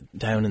 feet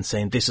down and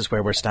saying this is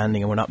where we're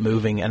standing and we're not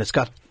moving, and it's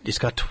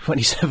got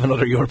 27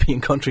 other European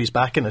countries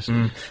backing it.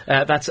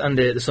 That's on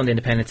the Sunday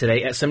Independent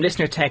today. Some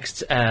listener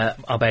texts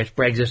about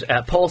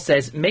Brexit. Paul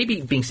says,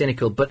 maybe being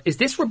cynical, but is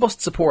this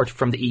robust support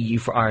from the EU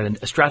for Ireland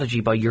a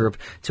strategy by Europe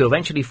to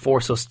eventually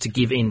force us to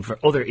give in for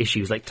other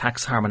issues like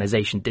tax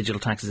harmonisation,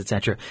 digital taxes,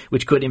 etc.,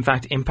 which could in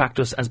fact impact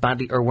us as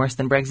badly or worse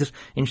than Brexit?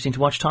 Interesting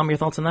to watch. Tom, your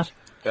thoughts on that?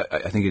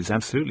 I think it's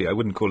absolutely. I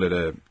wouldn't call it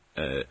a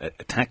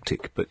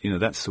tactic, but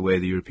that's the way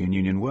the European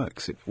Union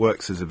works. It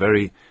works as a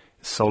very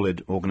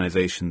solid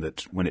organisation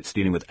that, when it's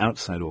dealing with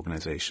outside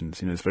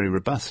organisations, is very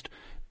robust.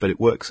 But it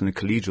works in a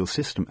collegial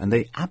system, and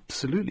they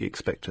absolutely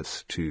expect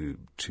us to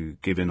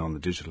give in on the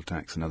digital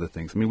tax and other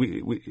things. I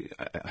mean,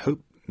 I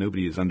hope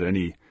nobody is under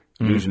any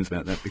illusions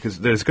about that, because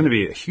there's going to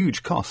be a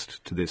huge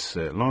cost to this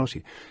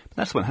loyalty. But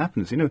that's what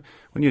happens.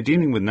 When you're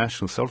dealing with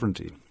national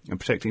sovereignty and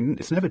protecting,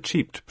 it's never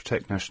cheap to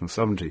protect national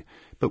sovereignty.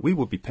 But we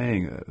will be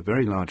paying a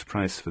very large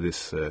price for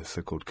this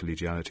so-called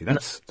collegiality.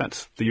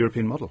 That's the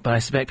European model. But I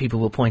suspect people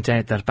will point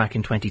out that back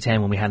in 2010,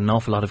 when we had an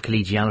awful lot of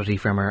collegiality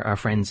from our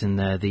friends in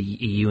the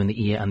EU and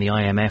the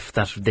IMF,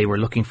 that they were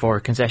looking for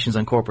concessions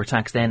on corporate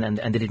tax then, and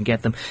they didn't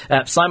get them.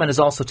 Simon has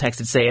also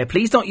texted, say,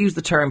 please don't use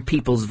the term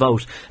people's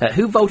vote.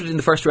 Who voted in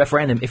the first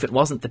referendum if it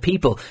wasn't the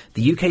people?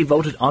 The UK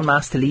voted en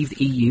masse to leave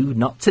the EU,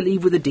 not to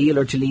leave with a deal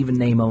or to leave in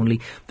name only.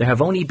 There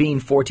have only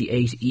been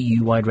 48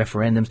 EU-wide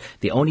referendums.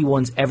 The only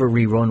ones ever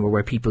rerun were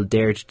where people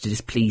dared to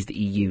displease the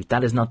EU.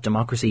 That is not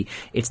democracy,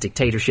 it's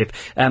dictatorship.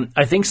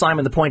 I think,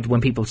 Simon, the point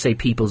when people say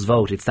people's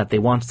vote, it's that they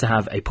want to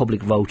have a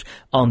public vote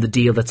on the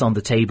deal that's on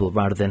the table,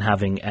 rather than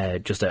having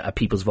just a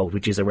people's vote,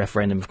 which is a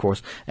referendum, of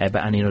course,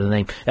 by any other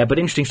name. But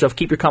interesting stuff.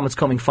 Keep your comments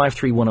coming,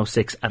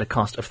 53106 at a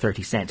cost of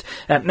 30 cents.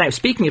 Now,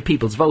 speaking of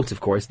people's votes, of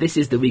course, this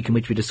is the week in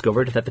which we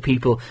discovered that the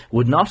people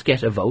would not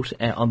get a vote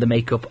on the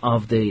makeup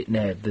of the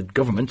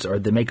government, or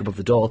the makeup of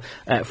the Dáil,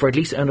 for at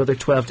least another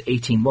 12 to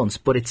 18 months.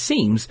 But it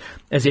seems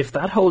as if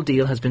that whole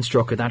deal has been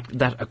struck, or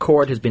that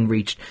accord has been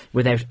reached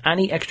without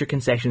any extra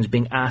concessions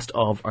being asked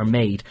of or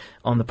made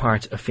on the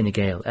part of Fine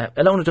Gael.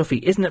 Ilona Duffy,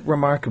 isn't it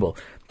remarkable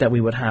that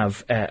we would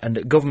have a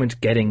government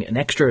getting an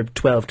extra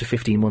 12 to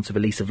 15 months of a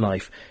lease of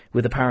life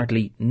with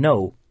apparently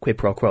no quid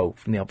pro quo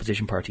from the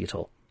opposition party at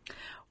all?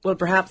 Well,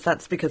 perhaps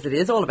that's because it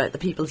is all about the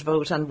people's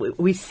vote, and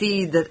we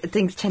see that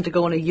things tend to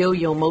go in a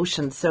yo-yo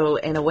motion. So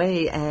in a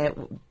way,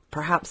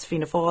 perhaps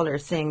Fianna Fáil are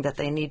saying that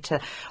they need to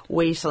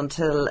wait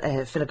until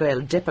Fine Gael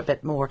dip a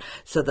bit more,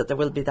 so that there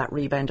will be that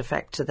rebound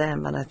effect to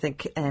them. And I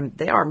think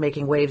they are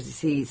making waves. You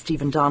see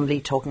Stephen Donnelly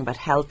talking about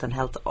health, and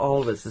health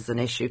always is an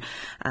issue.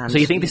 And so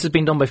you think this has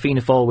been done by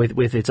Fianna Fáil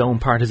with its own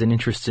partisan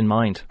interests in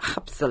mind?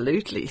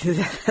 Absolutely.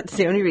 That's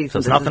the only reason. So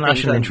it's not the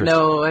national interest?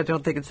 No, I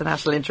don't think it's the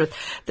national interest.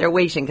 They're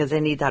waiting because they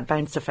need that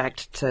bounce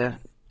effect to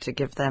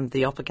give them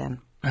the up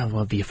again.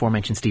 Well, the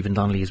aforementioned Stephen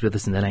Donnelly is with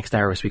us in the next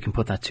hour, so we can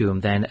put that to him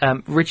then.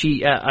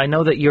 Richie, I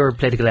know that your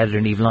political editor,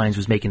 Niamh Lyons,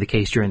 was making the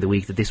case during the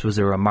week that this was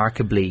a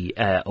remarkably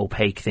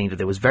opaque thing, that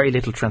there was very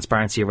little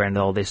transparency around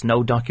all this,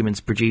 no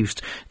documents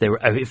produced.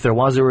 If there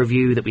was a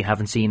review, that we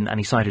haven't seen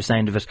any sight or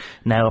sound of it.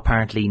 Now,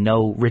 apparently,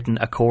 no written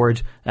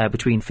accord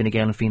between Fine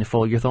Gael and Fianna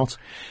Fáil. Your thoughts?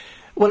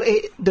 Well,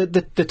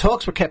 the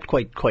talks were kept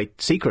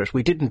quite secret.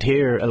 We didn't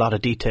hear a lot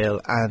of detail,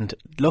 and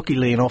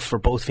luckily enough for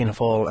both Fianna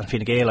Fáil and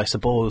Fine Gael, I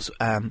suppose,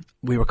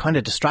 we were kind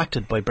of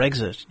distracted by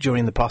Brexit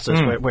during the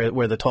process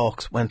where the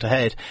talks went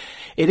ahead.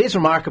 It is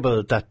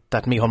remarkable that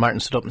Micheál Martin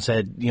stood up and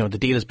said, the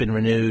deal has been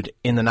renewed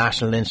in the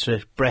national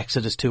interest,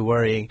 Brexit is too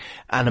worrying,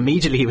 and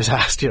immediately he was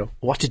asked,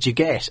 what did you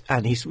get?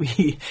 And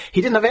he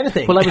didn't have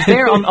anything. Well, I was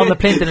there on the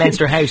plinth in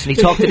Leinster House, and he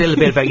talked a little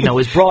bit about,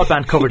 is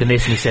broadband covered in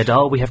this? And he said,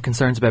 we have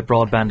concerns about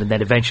broadband, and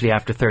then eventually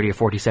after 30 or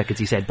 40 seconds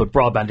he said, but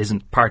broadband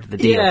isn't part of the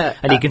deal. Yeah,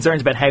 and he had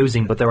concerns about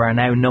housing, but there are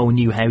now no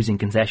new housing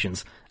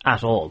concessions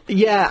at all.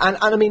 Yeah, and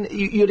I mean,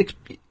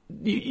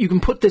 you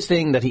can put this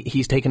thing that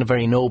he's taken a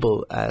very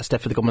noble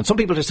step for the government. Some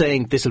people are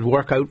saying this will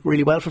work out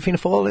really well for Fianna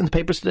Fáil in the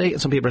papers today,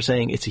 and some people are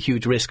saying it's a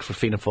huge risk for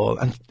Fianna Fáil.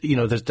 And,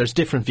 there's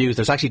different views.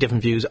 There's actually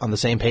different views on the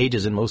same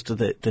pages in most of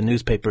the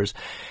newspapers.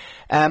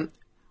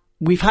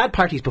 we've had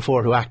parties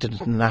before who acted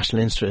in the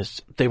national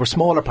interest. They were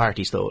smaller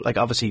parties, though. Like,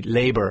 obviously,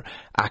 Labour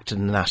acted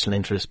in the national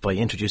interest by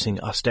introducing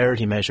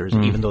austerity measures,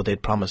 even though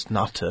they'd promised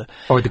not to.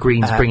 Or the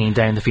Greens bringing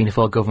down the Fianna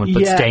Fáil government,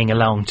 but staying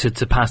along to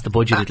pass the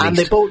budget at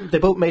least. And they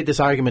both made this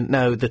argument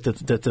now that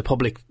the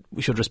public,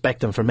 we should respect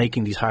them for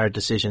making these hard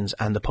decisions,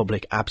 and the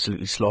public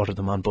absolutely slaughtered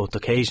them on both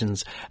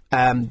occasions.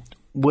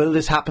 Will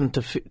this happen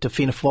to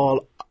Fianna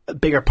Fáil?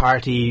 Bigger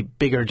party,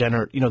 bigger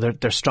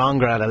they're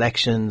stronger at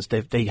elections.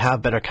 They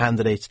have better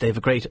candidates. They have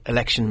a great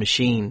election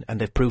machine, and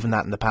they've proven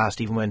that in the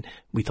past. Even when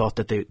we thought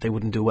that they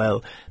wouldn't do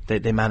well,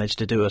 they managed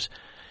to do it.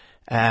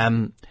 I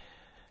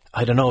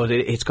don't know.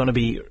 It's going to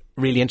be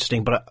really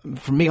interesting. But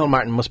for Micheál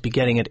Martin must be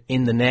getting it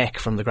in the neck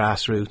from the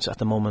grassroots at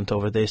the moment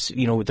over this.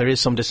 You know, there is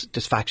some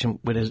disfaction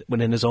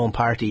within his own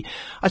party.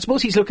 I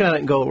suppose he's looking at it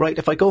and go, right,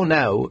 if I go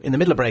now in the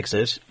middle of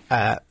Brexit.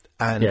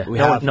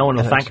 No one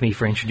will thank me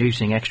for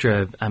introducing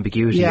extra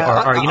ambiguity,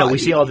 we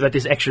see all about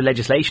this extra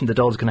legislation that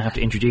Dáil's going to have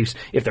to introduce.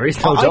 If there is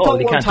no Dáil,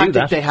 they can't do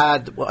that. They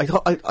had,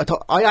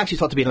 I actually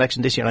thought there'd be an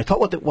election this year, and I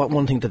thought what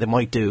one thing that they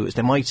might do is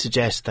they might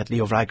suggest that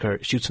Leo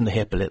Varadkar shoots from the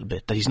hip a little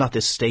bit, that he's not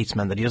this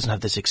statesman, that he doesn't have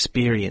this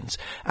experience,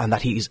 and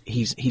that he's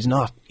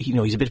not,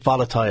 he's a bit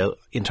volatile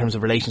in terms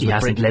of relations. He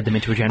hasn't led them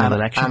into a general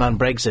election, and on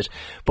Brexit.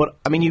 But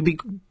I mean,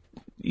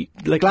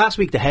 like last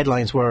week, the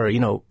headlines were,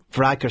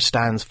 Varadkar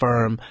stands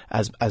firm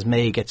as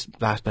May gets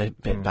back.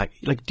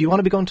 Like, do you want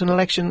to be going to an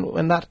election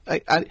when that?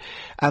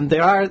 And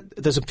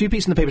there's a few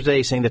pieces in the paper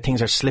today saying that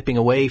things are slipping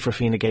away for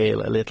Fine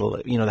Gael a little.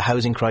 The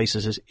housing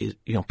crisis is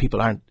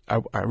people are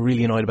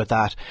really annoyed about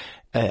that.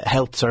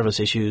 Health service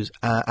issues,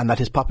 and that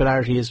his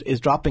popularity is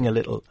dropping a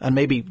little. And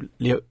maybe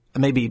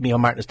Micheál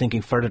Martin is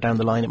thinking further down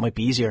the line it might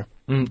be easier.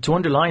 To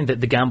underline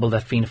the gamble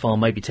that Fianna Fáil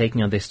might be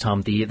taking on this,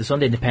 Tom, the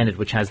Sunday Independent,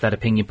 which has that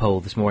opinion poll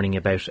this morning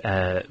about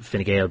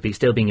Fine Gael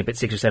still being about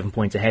 6 or 7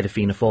 points ahead of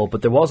Fianna Fáil,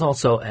 but there was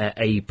also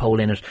a poll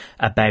in it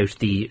about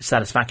the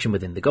satisfaction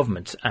within the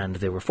government, and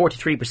there were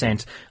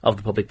 43% of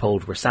the public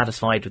polled were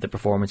satisfied with the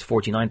performance,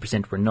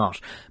 49% were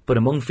not. But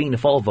among Fianna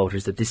Fáil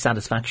voters, that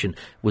dissatisfaction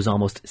was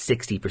almost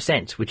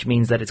 60%, which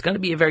means that it's going to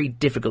be a very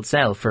difficult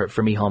sell for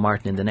Micheál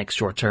Martin in the next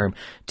short term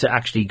to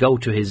actually go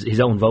to his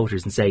own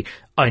voters and say,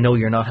 I know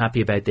you're not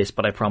happy about this,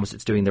 but I promise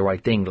it's doing the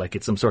right thing. Like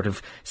it's some sort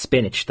of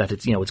spinach that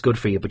it's good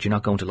for you, but you're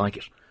not going to like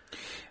it.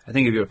 I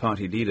think if you're a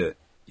party leader,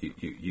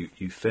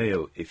 you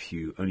fail if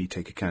you only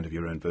take account of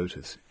your own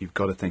voters. You've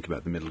got to think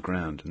about the middle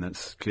ground, and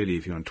that's clearly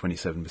if you're on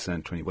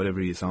 27%, 20, whatever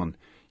he is on,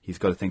 he's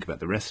got to think about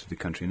the rest of the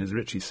country. And as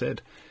Richie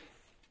said,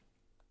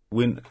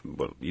 you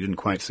didn't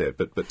quite say it,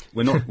 but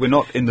we're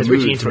not in the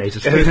mood. Richie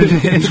intimated.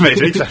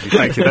 Intimated, exactly.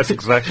 Thank you. That's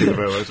exactly the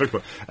verb I was looking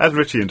for. As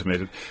Richie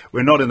intimated,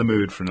 we're not in the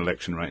mood for an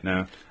election right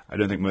now. I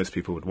don't think most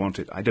people would want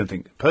it. I don't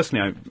think,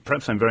 personally,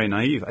 perhaps I'm very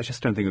naive. I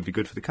just don't think it would be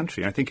good for the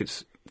country. I think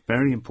it's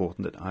very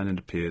important that Ireland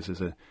appears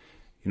as a,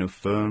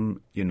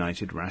 firm,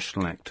 united,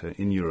 rational actor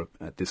in Europe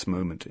at this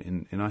moment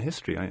in our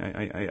history.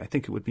 I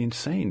think it would be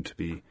insane to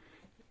be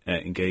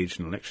engaged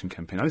in an election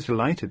campaign. I was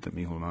delighted that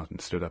Micheál Martin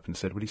stood up and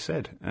said what he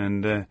said,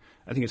 and I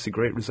think it's a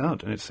great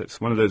result, and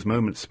it's one of those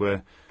moments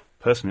where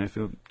personally I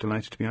feel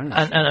delighted to be Irish.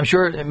 And I'm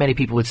sure many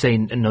people would say,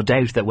 no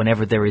doubt, that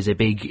whenever there is a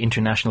big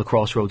international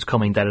crossroads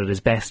coming, that it is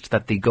best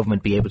that the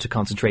government be able to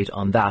concentrate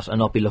on that and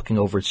not be looking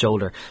over its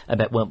shoulder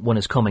about when one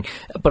is coming.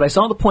 But I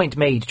saw the point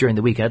made during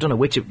the week, I don't know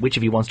which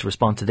of you wants to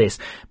respond to this,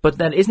 but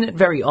then isn't it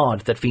very odd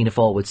that Fianna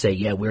Fáil would say,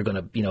 yeah, we're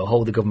going to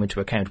hold the government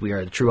to account, we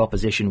are the true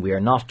opposition, we are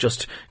not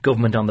just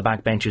government on the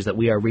backbenches, that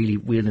we are really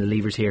wheeling the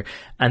levers here.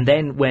 And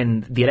then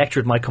when the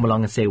electorate might come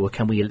along and say, well,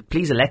 can we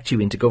please elect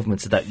you into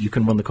government so that you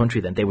can run the country,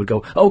 then they would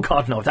go, oh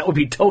God, no, that would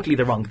be totally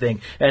the wrong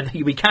thing. And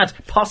we can't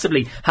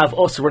possibly have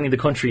us running the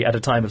country at a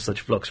time of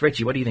such flux.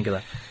 Richie, what do you think of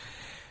that?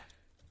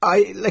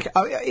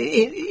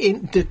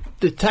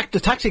 The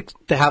tactics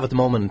they have at the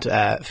moment,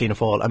 Fianna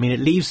Fáil, I mean, it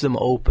leaves them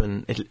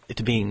open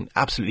to being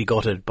absolutely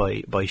gutted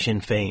by Sinn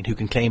Féin, who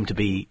can claim to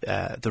be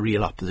the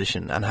real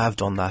opposition and have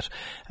done that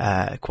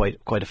quite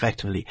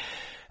effectively.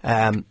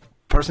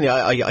 Personally,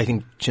 I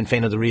think Sinn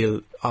Féin are the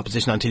real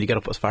opposition until you get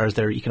up as far as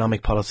their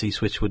economic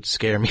policies, which would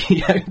scare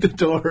me out the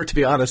door, to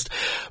be honest.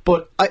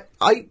 But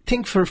I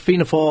think for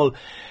Fianna Fáil,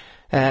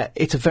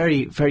 it's a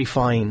very, very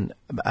fine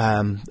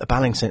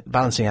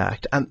balancing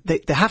act, and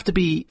they have to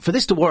be, for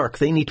this to work,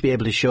 they need to be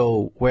able to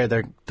show where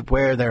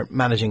they're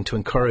managing to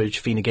encourage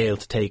Fine Gael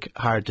to take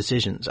hard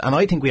decisions. And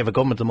I think we have a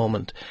government at the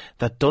moment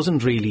that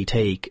doesn't really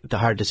take the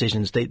hard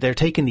decisions. They're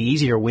taking the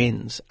easier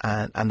wins,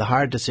 and the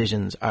hard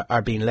decisions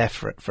are being left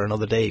for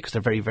another day, because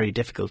they're very, very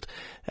difficult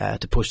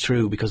to push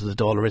through because of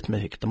the Dáil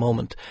arithmetic at the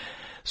moment.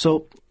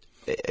 So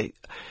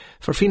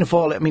for Fianna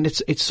Fáil, I mean,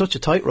 it's such a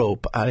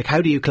tightrope. Like,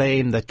 how do you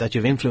claim that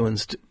you've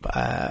influenced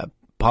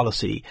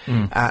policy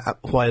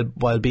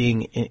while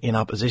being in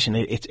opposition.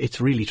 It's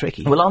really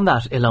tricky. Well, on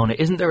that, Ilona,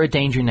 isn't there a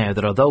danger now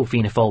that although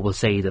Fianna Fáil will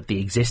say that the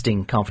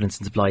existing confidence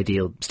and supply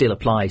deal still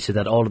applies, so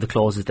that all of the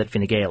clauses that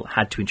Fine Gael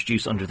had to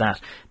introduce under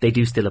that, they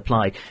do still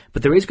apply,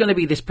 but there is going to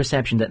be this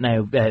perception that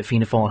now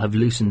Fianna Fáil have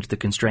loosened the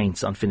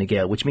constraints on Fine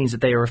Gael, which means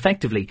that they are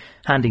effectively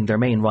handing their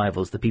main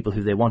rivals, the people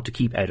who they want to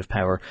keep out of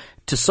power,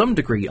 to some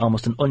degree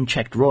almost an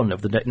unchecked run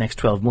of the next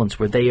 12 months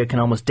where they can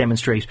almost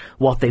demonstrate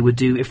what they would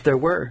do if there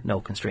were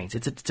no constraints.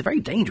 It's a very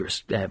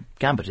dangerous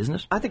gambit, isn't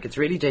it? I think it's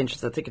really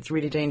dangerous. I think it's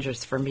really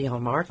dangerous for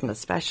Micheál Martin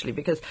especially,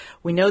 because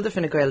we know the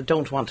Fine Gael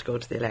don't want to go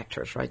to the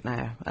electorate right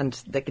now, and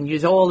they can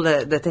use all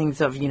the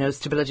things of,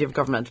 stability of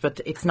government, but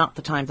it's not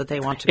the time that they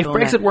want to go now.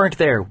 If Brexit weren't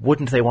there,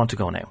 wouldn't they want to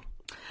go now?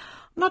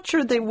 I'm not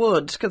sure they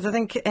would, because I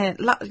think, things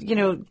want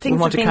have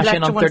been to cash left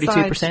in on to one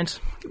 32%? side.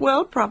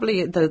 Well,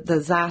 probably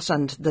the ZAT,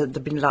 and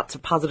there've been lots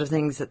of positive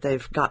things that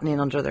they've gotten in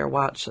under their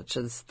watch, such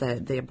as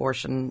the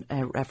abortion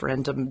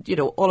referendum.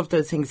 All of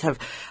those things have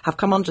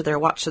come under their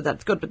watch, so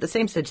that's good. But at the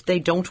same stage, they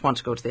don't want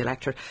to go to the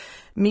electorate.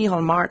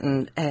 Micheál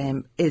Martin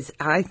is,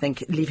 I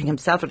think, leaving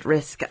himself at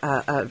risk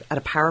at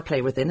a power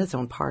play within his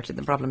own party.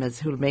 The problem is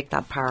who'll make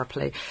that power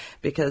play,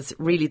 because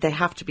really they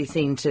have to be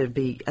seen to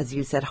be, as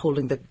you said,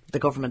 holding the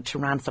government to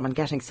ransom and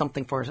getting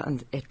something for it,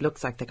 and it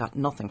looks like they got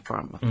nothing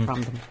from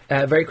them.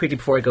 Very quickly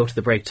before I go to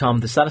the break, Tom,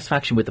 the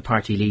satisfaction with the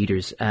party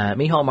leaders.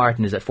 Micheál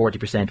Martin is at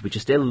 40%, which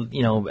is still,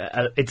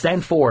 it's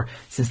down 4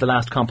 since the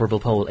last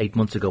comparable poll 8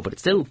 months ago, but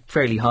it's still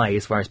fairly high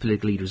as far as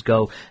political leaders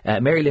go.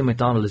 Mary Lou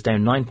McDonald is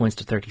down 9 points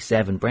to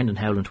 37, Brendan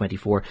Howlin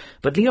 24,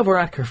 but Leo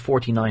Varadkar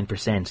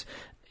 49%.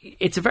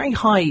 It's a very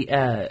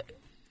high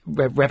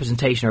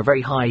representation, or a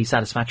very high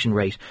satisfaction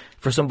rate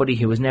for somebody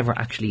who has never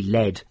actually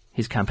led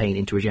his campaign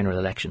into a general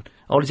election.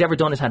 All he's ever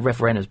done is had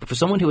referendums, but for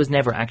someone who has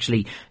never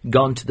actually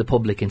gone to the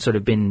public and sort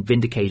of been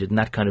vindicated in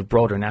that kind of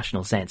broader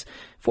national sense,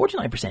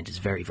 49% is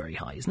very, very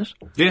high, isn't it?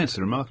 Yeah, it's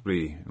a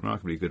remarkably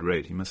good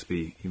rate. He must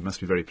be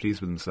very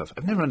pleased with himself.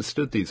 I've never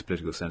understood these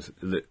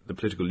the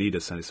political leader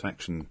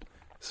satisfaction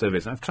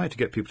surveys. I've tried to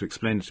get people to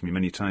explain it to me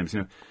many times.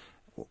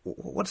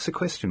 What's the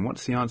question?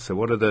 What's the answer?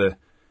 What are the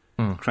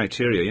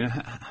criteria?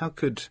 How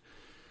can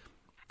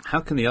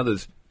the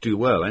others do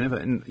well?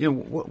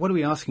 What are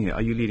we asking here?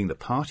 Are you leading the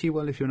party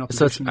well if you're in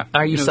opposition? So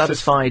are you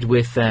satisfied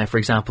with, for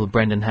example,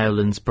 Brendan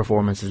Howlin's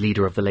performance as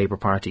leader of the Labour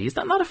Party? Is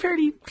that not a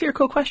fairly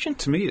clear-cut question?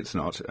 To me, it's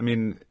not. I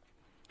mean,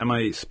 am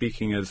I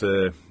speaking as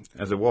a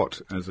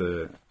what? As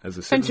a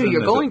citizen? Depends who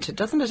you're going to,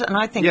 doesn't it? And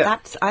I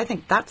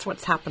think that's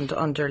what's happened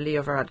under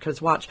Leo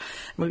Varadkar's watch.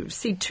 We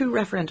see 2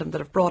 referendums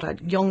that have brought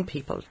out young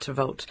people to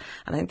vote,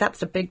 and I think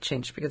that's a big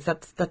change, because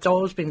that's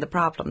always been the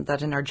problem,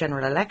 that in our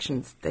general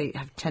elections they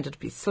have tended to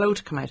be slow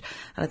to come out.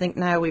 And I think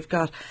now we've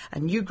got a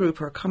new group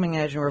who are coming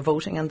out and are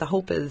voting, and the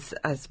hope is,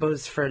 I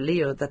suppose, for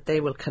Leo, that they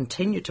will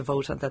continue to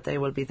vote and that they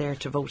will be there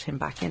to vote him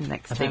back in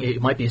next time. I think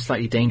it might be a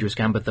slightly dangerous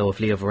gambit, though, if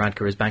Leo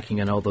Varadkar is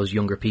banking on all those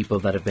younger people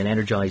that have been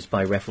energised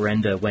by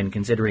referenda, when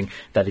considering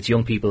that it's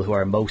young people who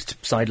are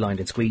most sidelined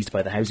and squeezed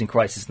by the housing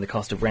crisis and the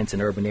cost of rents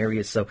in urban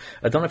areas. So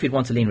I don't know if you'd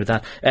want to lean with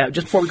that.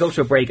 Just before we go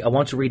to a break, I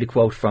want to read a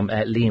quote from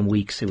Liam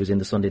Weeks, who was in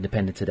the Sunday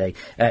Independent today.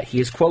 He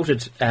has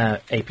quoted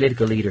a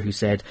political leader who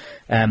said,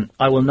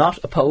 "I will not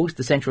oppose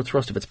the central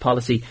thrust of its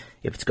policy.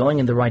 If it's going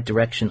in the right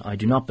direction, I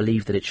do not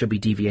believe that it should be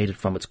deviated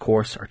from its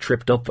course or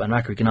tripped up on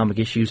macroeconomic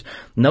issues.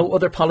 No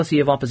other policy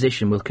of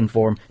opposition will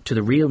conform to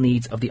the real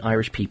needs of the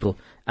Irish people.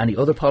 Any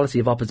other policy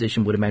of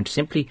opposition would amount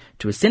simply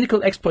to a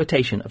cynical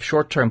exploitation of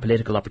short-term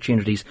political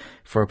opportunities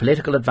for a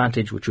political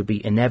advantage which would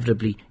be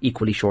inevitably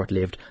equally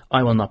short-lived.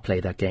 I will not play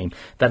that game."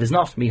 That is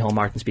not Micheál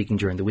Martin speaking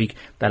during the week.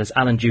 That is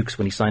Alan Dukes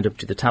when he signed up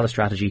to the Tallaght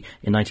strategy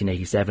in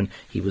 1987.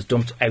 He was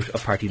dumped out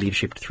of party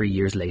leadership 3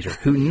 years later.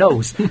 Who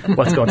knows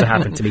what's going to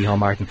happen to Micheál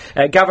Martin?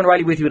 Gavin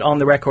Riley with you at On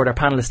The Record. Our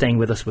panel is staying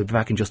with us. We'll be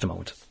back in just a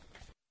moment.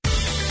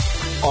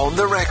 On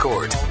the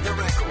record.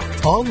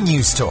 On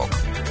News Talk.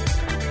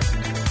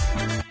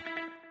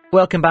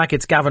 Welcome back.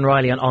 It's Gavin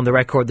Riley on The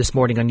Record this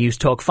morning on News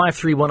Talk.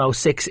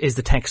 53106 is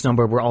the text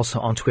number. We're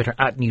also on Twitter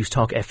at News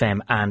Talk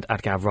FM and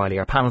at Gav Riley.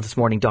 Our panel this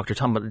morning, Dr.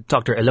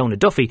 Ilona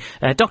Duffy.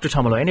 Dr.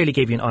 Tom Malloy, I nearly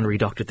gave you an honorary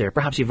doctorate there.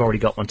 Perhaps you've already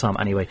got one, Tom.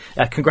 Anyway,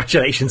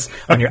 congratulations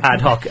on your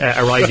ad hoc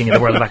arising in the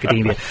world of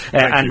academia.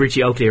 And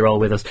Richie Oakley are all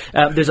with us.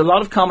 There's a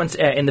lot of comments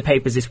in the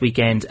papers this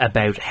weekend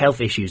about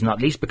health issues, not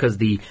least because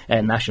the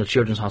National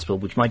Children's Hospital,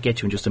 which might get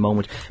to in just a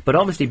moment, but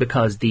obviously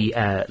because the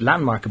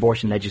landmark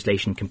abortion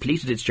legislation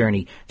completed its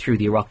journey through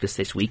the Oireachtas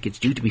this week. It's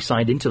due to be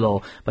signed into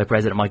law by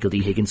President Michael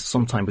D. Higgins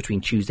sometime between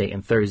Tuesday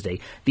and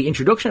Thursday. The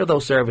introduction of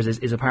those services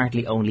is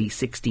apparently only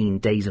 16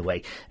 days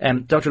away.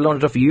 Dr. Ilona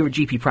Duffy, you have a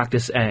GP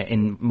practice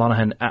in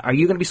Monaghan. Are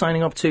you going to be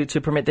signing up to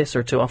permit this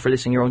or to offer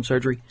this in your own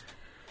surgery?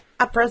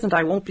 At present,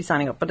 I won't be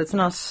signing up, but it's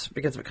not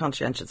because of a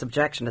conscientious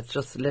objection. It's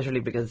just literally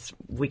because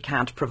we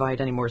can't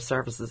provide any more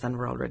services than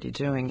we're already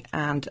doing.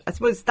 And I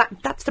suppose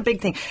that's the big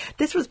thing.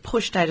 This was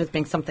pushed out as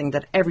being something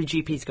that every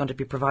GP is going to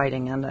be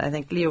providing. And I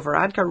think Leo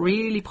Varadkar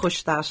really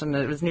pushed that. And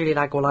it was nearly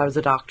like, well, I was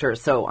a doctor,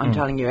 so I'm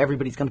telling you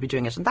everybody's going to be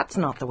doing it. And that's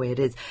not the way it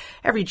is.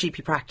 Every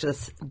GP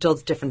practice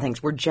does different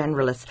things. We're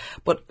generalists,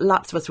 but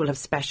lots of us will have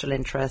special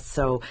interests.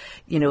 So,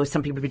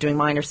 some people will be doing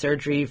minor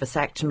surgery,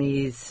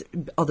 vasectomies.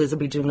 Others will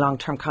be doing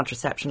long-term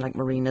contraception like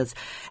marinas,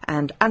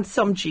 and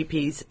some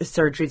GPs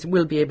surgeries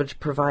will be able to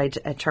provide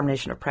a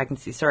termination of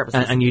pregnancy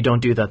services. And you don't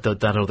do that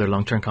other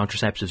long-term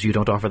contraceptives, you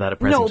don't offer that at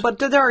present? No, but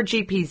there are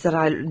GPs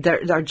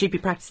there are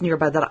GP practice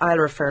nearby that I'll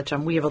refer to,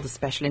 and we have other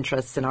special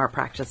interests in our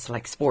practice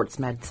like sports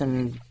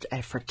medicine,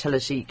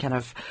 fertility kind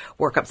of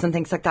workups and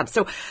things like that.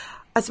 So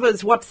I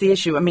suppose what's the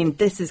issue? I mean,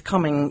 this is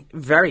coming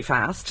very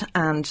fast,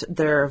 and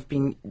there have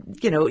been,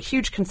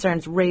 huge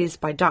concerns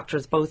raised by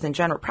doctors, both in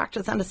general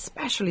practice and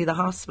especially the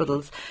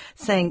hospitals,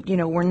 saying,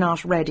 we're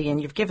not ready, and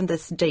you've given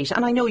this date.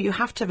 And I know you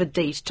have to have a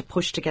date to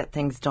push to get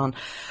things done,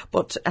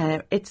 but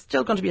it's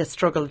still going to be a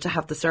struggle to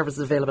have the services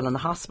available in the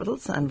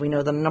hospitals. And we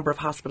know that a number of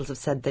hospitals have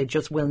said they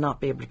just will not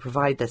be able to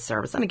provide this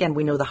service. And again,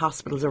 we know the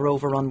hospitals are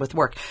overrun with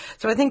work.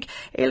 So I think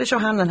Eilish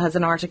O'Hanlon has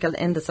an article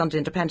in the Sunday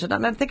Independent,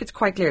 and I think it's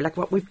quite clear, like,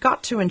 what we've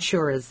got to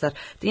ensure is that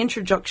the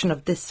introduction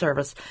of this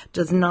service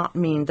does not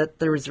mean that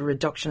there is a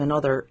reduction in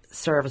other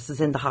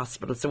services in the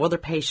hospital. So other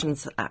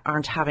patients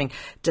aren't having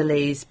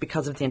delays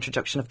because of the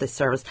introduction of this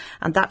service,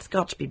 and that's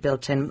got to be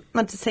built in.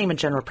 And it's the same in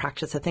general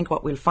practice. I think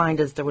what we'll find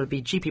is there will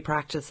be GP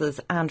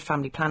practices and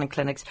family planning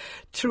clinics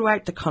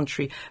throughout the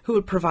country who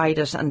will provide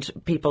it, and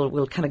people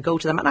will kind of go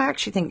to them. And I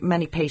actually think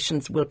many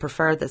patients will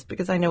prefer this,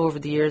 because I know over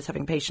the years,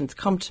 having patients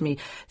come to me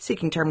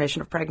seeking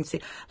termination of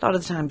pregnancy, a lot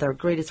of the time their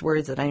greatest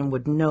words that anyone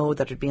would know,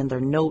 that would be in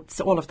their notes,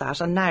 all of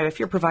that. And now, if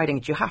you're providing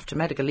it, you have to,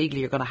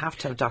 legally, you're going to have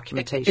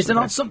documentation. Is there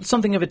not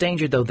something of a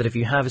danger, though, that if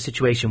you have a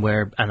situation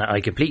where, and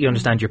I completely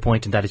understand your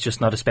point in that it's just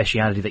not a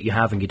speciality that you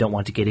have and you don't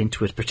want to get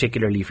into it,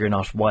 particularly if you're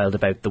not wild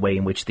about the way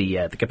in which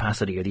the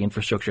capacity or the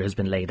infrastructure has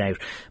been laid out.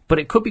 But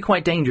it could be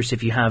quite dangerous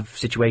if you have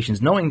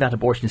situations, knowing that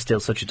abortion is still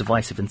such a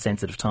divisive and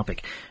sensitive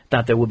topic,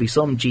 that there will be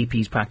some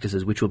GPs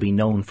practices which will be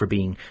known for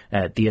being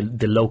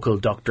the local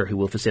doctor who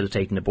will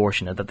facilitate an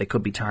abortion, and that they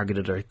could be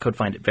targeted or could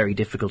find it very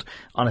difficult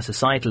on a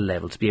societal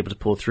level to be able to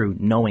pull through,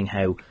 knowing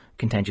how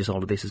contentious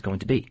all of this is going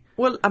to be.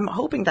 Well, I'm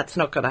hoping that's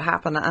not going to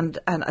happen, and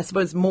I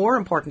suppose more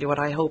importantly what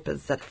I hope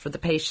is that for the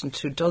patient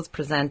who does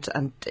present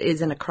and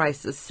is in a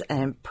crisis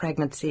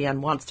pregnancy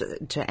and wants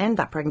to end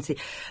that pregnancy,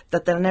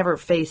 that they'll never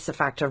face the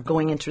factor of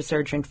going into a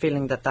surgery and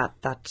feeling that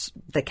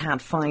they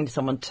can't find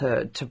someone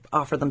to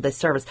offer them this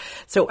service.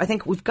 So I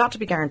think we've got to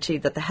be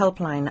guaranteed that the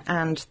helpline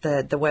and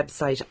the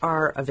website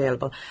are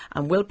available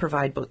and will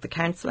provide both the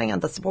counselling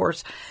and the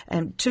support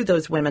to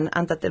those women,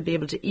 and that they'll be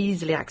able to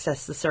easily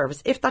access the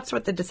service if that's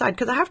what they decide.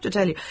 Because I have to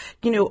tell you,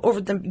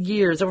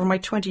 over my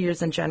 20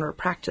 years in general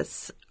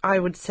practice, I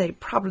would say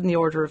probably in the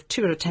order of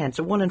 2 out of 10,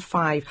 so 1 in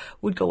 5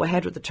 would go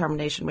ahead with the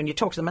termination when you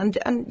talk to them.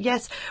 And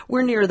yes,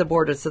 we're near the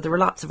borders, so there were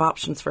lots of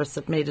options for us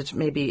that made it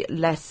maybe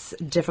less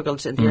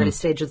difficult in the early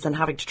stages than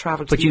having to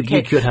travel to the UK. But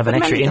you could have an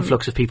extra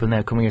influx of people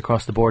now coming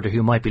across the border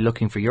who might be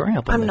looking for your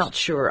help on this. I'm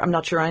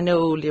not sure. I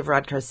know Leo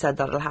Varadkar has said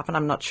that it'll happen.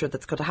 I'm not sure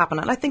that's going to happen.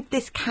 And I think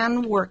this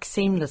can work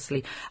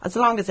seamlessly as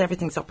long as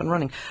everything's up and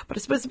running. But I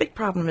suppose the big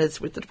problem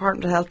is with the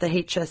Department of Health, the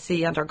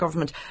HSE and our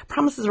government,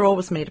 promises are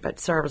always made about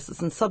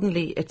services, and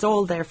suddenly it's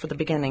all there for the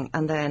beginning,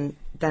 and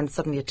then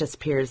suddenly it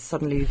disappears.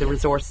 Suddenly the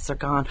resources are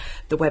gone,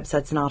 the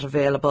website's not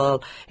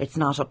available, it's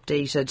not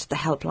updated, the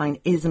helpline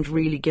isn't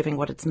really giving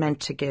what it's meant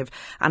to give.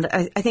 And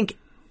I think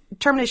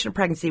termination of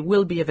pregnancy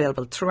will be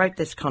available throughout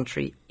this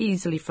country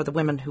easily for the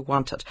women who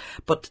want it.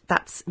 But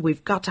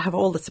we've got to have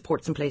all the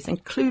supports in place,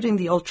 including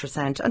the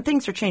ultrasound. And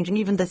things are changing.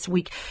 Even this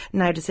week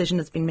now, a decision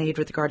has been made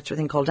with regards to a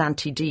thing called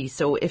anti-D.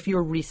 So if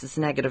you're rhesus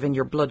negative in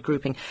your blood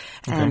grouping,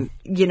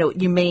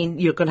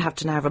 you're going to have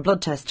to now have a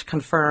blood test to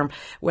confirm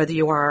whether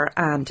you are,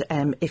 and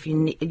if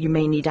you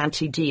may need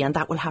anti-D, and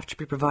that will have to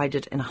be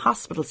provided in a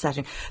hospital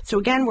setting. So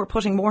again, we're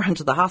putting more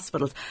into the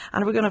hospitals,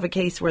 and we're going to have a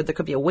case where there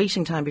could be a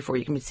waiting time before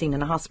you can be seen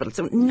in a hospital.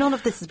 So none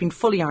of this has been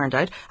fully ironed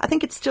out. I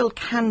think it still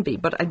can be,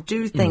 but I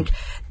do think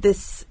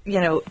this,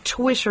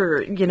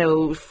 Twitter,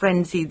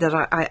 frenzy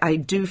that I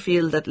do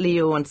feel that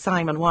Leo and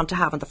Simon want to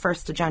have on the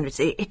 1st of January,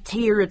 say it's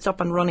here, it's up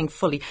and running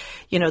fully.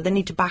 They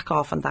need to back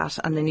off on that,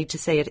 and they need to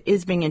say it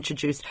is being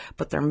introduced,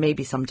 but there may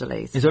be some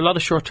delays. Is there a lot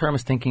of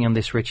short-termist thinking on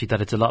this, Richie,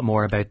 that it's a lot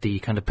more about the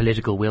kind of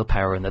political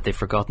willpower, and that they've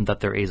forgotten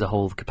that there is a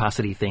whole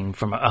capacity thing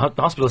from a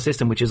hospital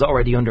system which is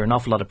already under an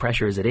awful lot of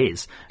pressure as it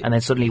is, and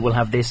then suddenly we'll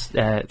have this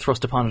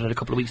thrust upon it at a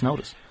couple of weeks'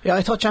 notice? Yeah,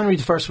 I thought January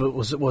the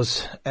 1st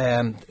was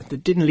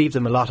it didn't leave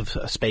them a lot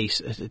of space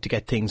to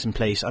get things in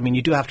place. I mean,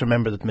 you do have to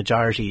remember that the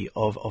majority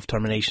of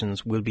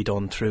terminations will be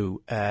done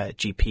through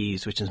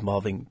GPs, which is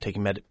involving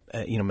taking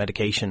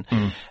medication,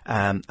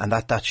 and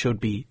that should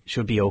be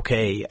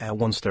okay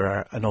once there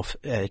are enough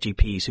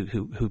GPs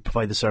who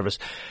provide the service.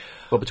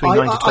 Well, between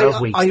 9 to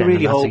 12 weeks, I then,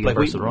 really and that's hope. a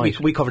universal right.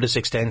 We covered this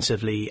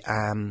extensively,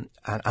 and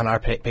our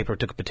paper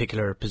took a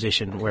particular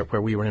position where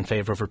we were in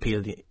favour of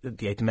repeal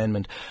the Eighth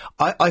Amendment.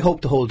 I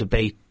hope the whole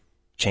debate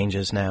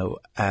changes now.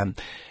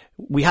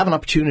 We have an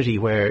opportunity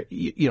where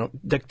you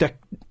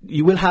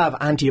will have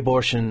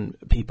anti-abortion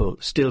people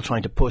still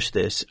trying to push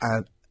this,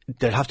 and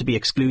there'll have to be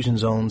exclusion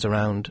zones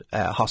around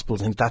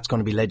hospitals. I think that's going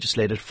to be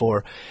legislated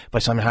for by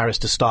Simon Harris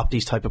to stop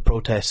these type of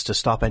protests, to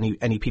stop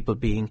any people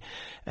being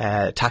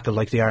tackled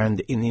like they are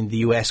in the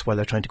US while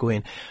they're trying to go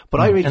in. But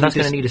I really and that's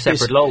going to need a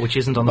separate law, which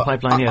isn't on the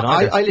pipeline yet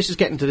either. Eilish is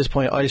getting to this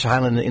point. Eilish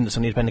O'Hanlon in the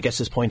Sunday Independent gets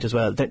this point as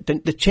well.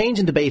 The change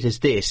in debate is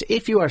this: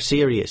 if you are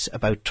serious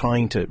about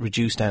trying to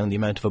reduce down the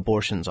amount of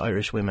abortions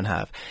Irish women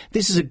have,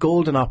 this is a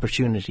golden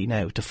opportunity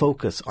now to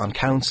focus on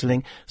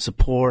counselling,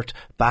 support,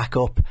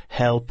 backup,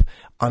 help,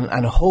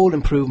 and a whole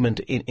improvement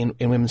in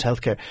women's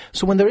healthcare.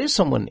 So when there is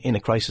someone in a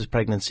crisis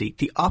pregnancy,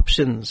 the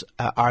options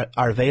are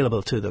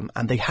available to them,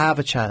 and they have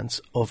a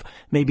chance of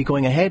maybe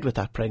going ahead with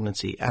that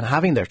pregnancy and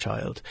having their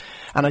child.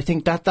 And I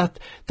think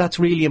that's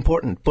really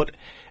important. But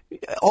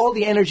all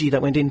the energy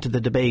that went into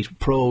the debate,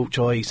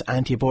 pro-choice,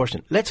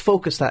 anti-abortion, let's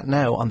focus that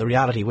now on the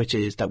reality, which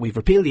is that we've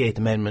repealed the Eighth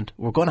Amendment,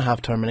 we're going to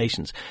have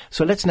terminations.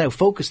 So let's now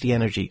focus the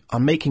energy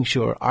on making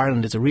sure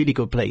Ireland is a really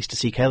good place to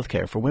seek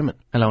healthcare for women.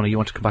 Ilona, you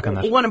want to come back on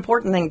that? One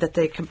important thing that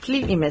they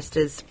completely missed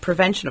is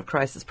prevention of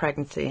crisis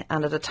pregnancy,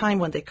 and at a time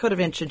when they could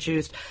have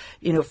introduced,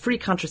 free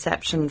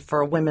contraception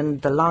for women,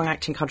 the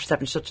long-acting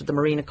contraception such as the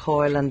Mirena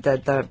coil and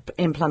the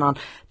Implanon,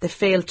 they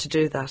failed to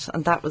do that,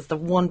 and that was the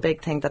one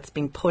big thing that's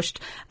been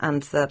pushed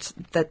and that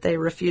they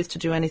refuse to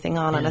do anything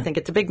on, and I think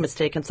it's a big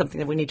mistake and something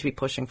that we need to be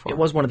pushing for. It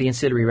was one of the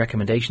ancillary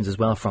recommendations as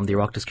well from the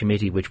Oireachtas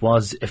Committee, which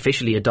was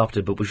officially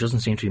adopted but which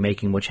doesn't seem to be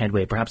making much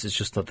headway. Perhaps it's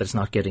just that it's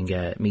not getting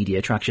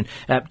media traction.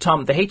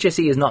 Tom, the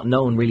HSE is not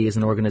known really as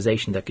an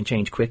organisation that can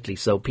change quickly,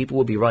 so people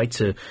would be right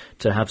to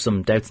have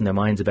some doubts in their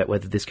minds about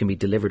whether this can be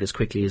delivered as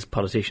quickly as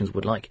politicians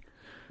would like.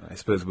 I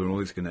suppose we're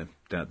always going to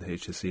doubt the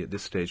HSE at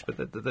this stage, but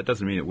that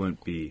doesn't mean it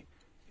won't be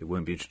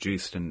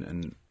introduced,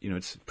 and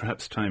it's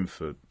perhaps time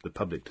for the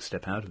public to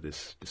step out of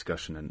this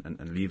discussion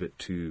and leave it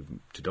to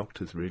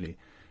doctors, really.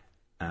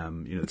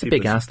 It's a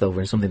big ask, though,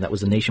 for something that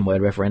was a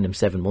nationwide referendum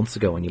 7 months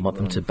ago, and you want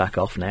them to back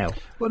off now.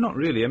 Well, not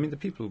really. I mean, the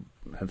people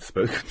have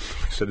spoken.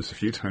 I've said this a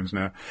few times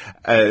now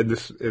in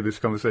this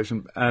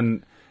conversation,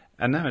 and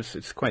now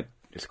it's quite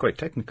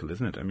technical,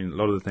 isn't it? I mean, a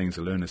lot of the things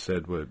Ilona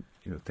said were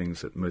things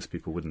that most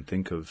people wouldn't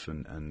think of,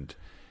 and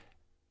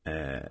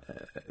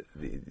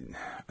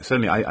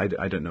certainly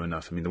I don't know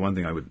enough. I mean, the one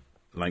thing I would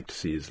like to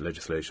see is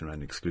legislation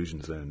around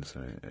exclusion zones.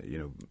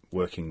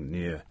 Working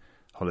near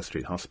Holles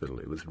Street Hospital,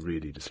 it was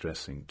really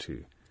distressing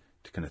to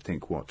kind of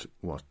think what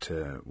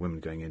women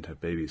going in to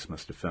have babies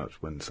must have felt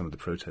when some of the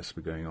protests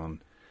were going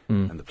on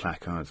and the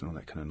placards and all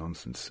that kind of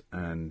nonsense.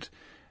 And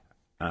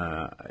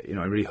I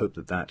really hope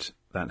that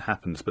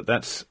happens. But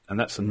that's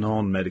a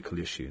non-medical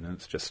issue.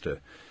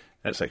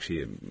 That's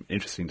actually an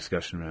interesting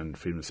discussion around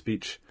freedom of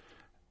speech.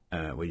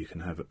 Where you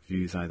can have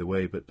views either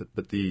way, but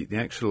the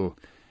actual,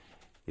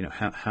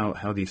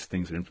 how these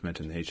things are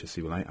implemented in the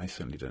HSE, well, I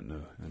certainly don't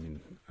know. I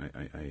mean,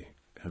 I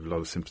have a lot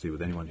of sympathy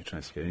with anyone who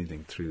tries to get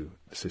anything through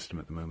the system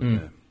at the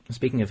moment.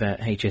 Speaking of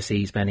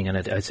HSE spending, and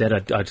I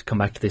said I'd come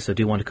back to this, so I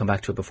do want to come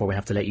back to it before we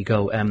have to let you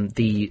go.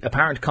 The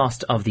apparent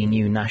cost of the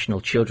new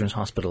National Children's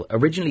Hospital,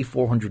 originally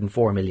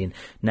 404 million,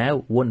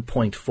 now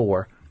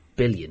 1.4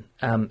 billion.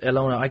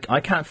 Ilona, I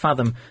can't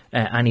fathom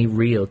any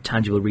real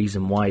tangible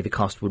reason why the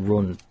cost would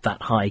run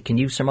that high. Can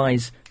you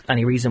surmise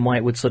any reason why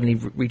it would suddenly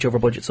reach over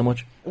budget so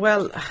much?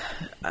 Well,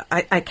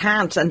 I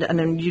can't. And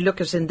then you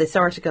look at in this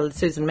article,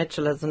 Susan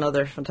Mitchell has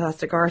another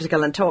fantastic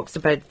article and talks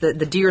about the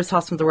dearest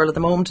hospital in the world at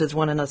the moment is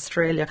one in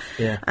Australia.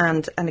 Yeah.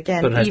 And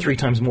again, but it has 3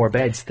 times more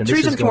beds than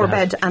this is going to have. 3 times more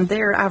beds, and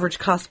their average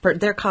cost per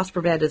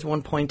bed is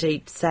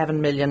 1.87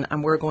 million,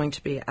 and we're going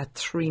to be at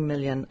 3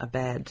 million a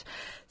bed.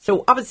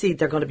 So obviously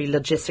there are going to be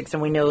logistics,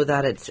 and we know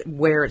that it's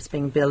where it's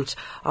being built.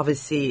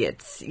 Obviously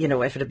it's,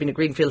 if it had been a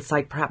greenfield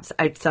site, perhaps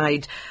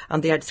outside on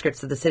the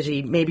outskirts of the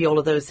city, maybe all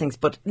of those things,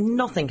 but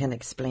nothing can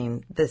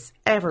explain this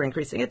ever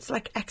increasing. It's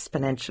like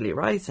exponentially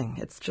rising.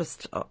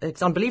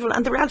 It's unbelievable.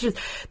 And the reality is,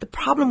 the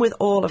problem with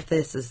all of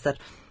this is that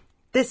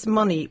this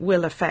money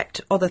will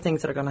affect other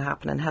things that are going to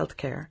happen in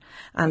healthcare.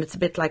 And it's a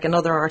bit like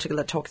another article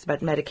that talks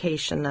about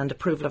medication and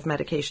approval of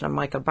medication, and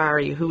Michael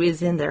Barry, who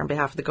is in there on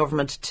behalf of the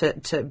government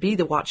to be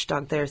the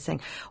watchdog there,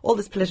 saying all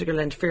this political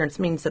interference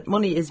means that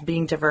money is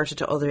being diverted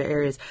to other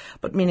areas,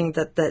 but meaning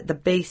that the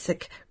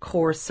basic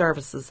core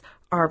services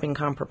are being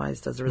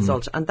compromised as a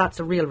result, and that's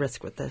a real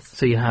risk with this.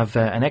 So you have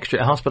a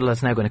hospital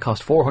that's now going to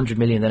cost 400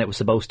 million than it was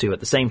supposed to. At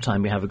the same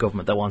time, you have a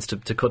government that wants to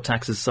cut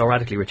taxes so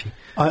radically, Richie.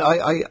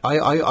 I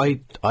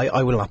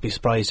will not be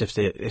surprised if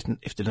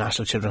the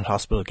National Children's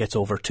Hospital gets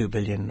over 2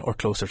 billion or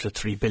closer to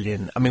 3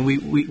 billion. I mean,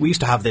 we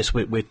used to have this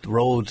with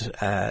road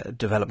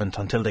development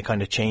until they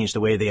kind of changed the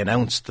way they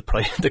announced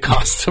the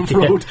costs of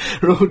road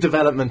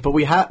development. But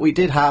we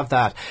did have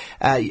that.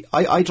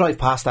 I drive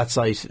past that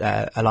site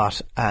a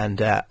lot,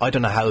 and I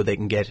don't know how they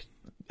can get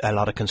a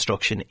lot of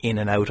construction in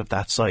and out of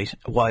that site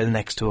while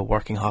next to a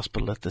working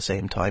hospital at the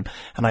same time.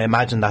 And I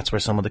imagine that's where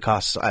some of the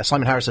costs...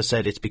 Simon Harris has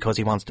said it's because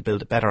he wants to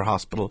build a better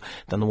hospital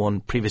than the one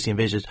previously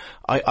envisaged.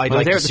 I'd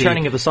like to see... the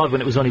turning of the sod when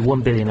it was only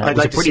 1 billion. It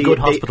was a pretty good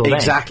hospital then.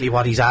 Exactly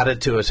what he's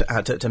added to it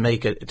to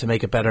make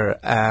it better.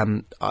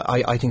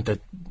 I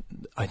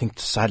think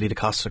sadly the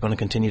costs are going to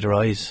continue to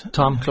rise.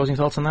 Tom, closing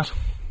thoughts on that?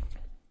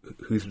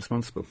 Who's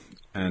responsible?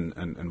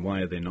 And why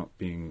are they not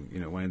being,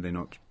 why are they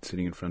not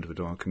sitting in front of a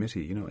DAR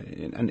committee,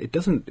 and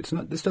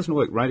this doesn't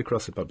work right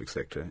across the public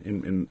sector.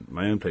 In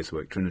my own place of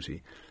work,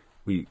 Trinity,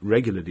 we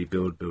regularly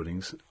build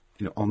buildings,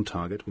 on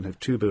target. We'll have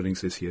 2 buildings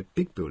this year,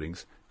 big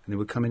buildings, and they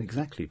will come in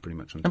exactly pretty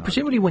much on target. And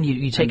presumably when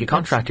you take a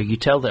contractor, you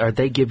tell them, or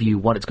they give you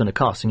what it's going to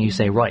cost, and you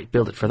say, right,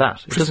 build it for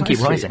that. It doesn't keep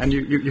rising. And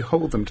you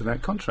hold them to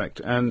that contract,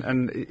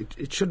 and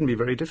it shouldn't be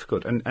very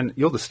difficult. And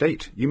you're the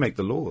state. You make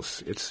the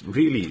laws. It's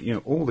really,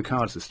 all the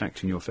cards are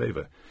stacked in your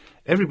favour.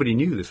 Everybody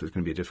knew this was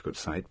going to be a difficult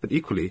site, but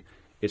equally,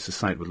 it's a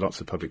site with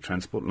lots of public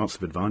transport, lots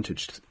of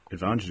advantages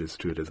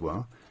to it as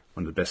well.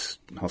 One of the best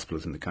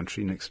hospitals in the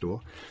country next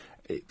door.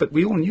 But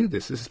we all knew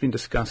this. This has been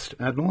discussed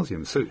ad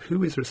nauseum. So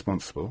who is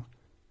responsible?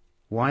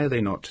 Why are they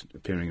not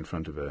appearing in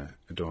front of a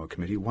DAR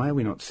committee? Why are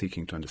we not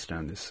seeking to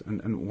understand this?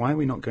 And why are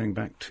we not going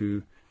back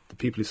to the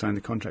people who signed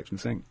the contract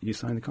and saying, you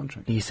signed the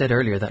contract? You said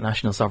earlier that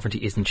national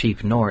sovereignty isn't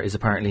cheap, nor is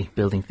apparently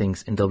building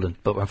things in Dublin.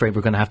 But I'm afraid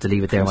we're going to have to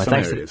leave it there.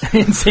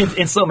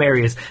 In some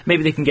areas.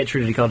 Maybe they can get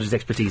Trinity College's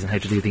expertise on how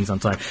to do things on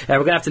time. We're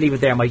going to have to leave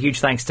it there. My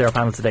huge thanks to our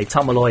panel today.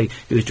 Tom Malloy,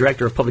 who is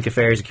Director of Public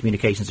Affairs and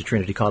Communications at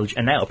Trinity College,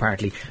 and now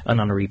apparently an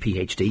honorary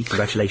PhD.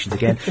 Congratulations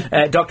again.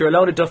 Dr.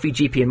 Ilona Duffy,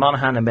 GP in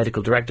Monaghan and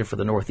Medical Director for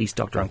the North East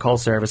Doctor on Call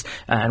Service,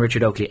 and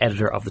Richard Oakley,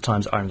 Editor of the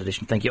Times Ireland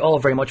Edition. Thank you all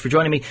very much for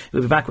joining me.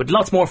 We'll be back with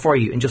lots more for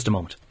you in just a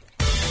moment.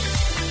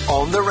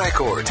 On the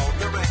record.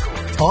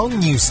 On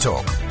News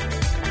Talk.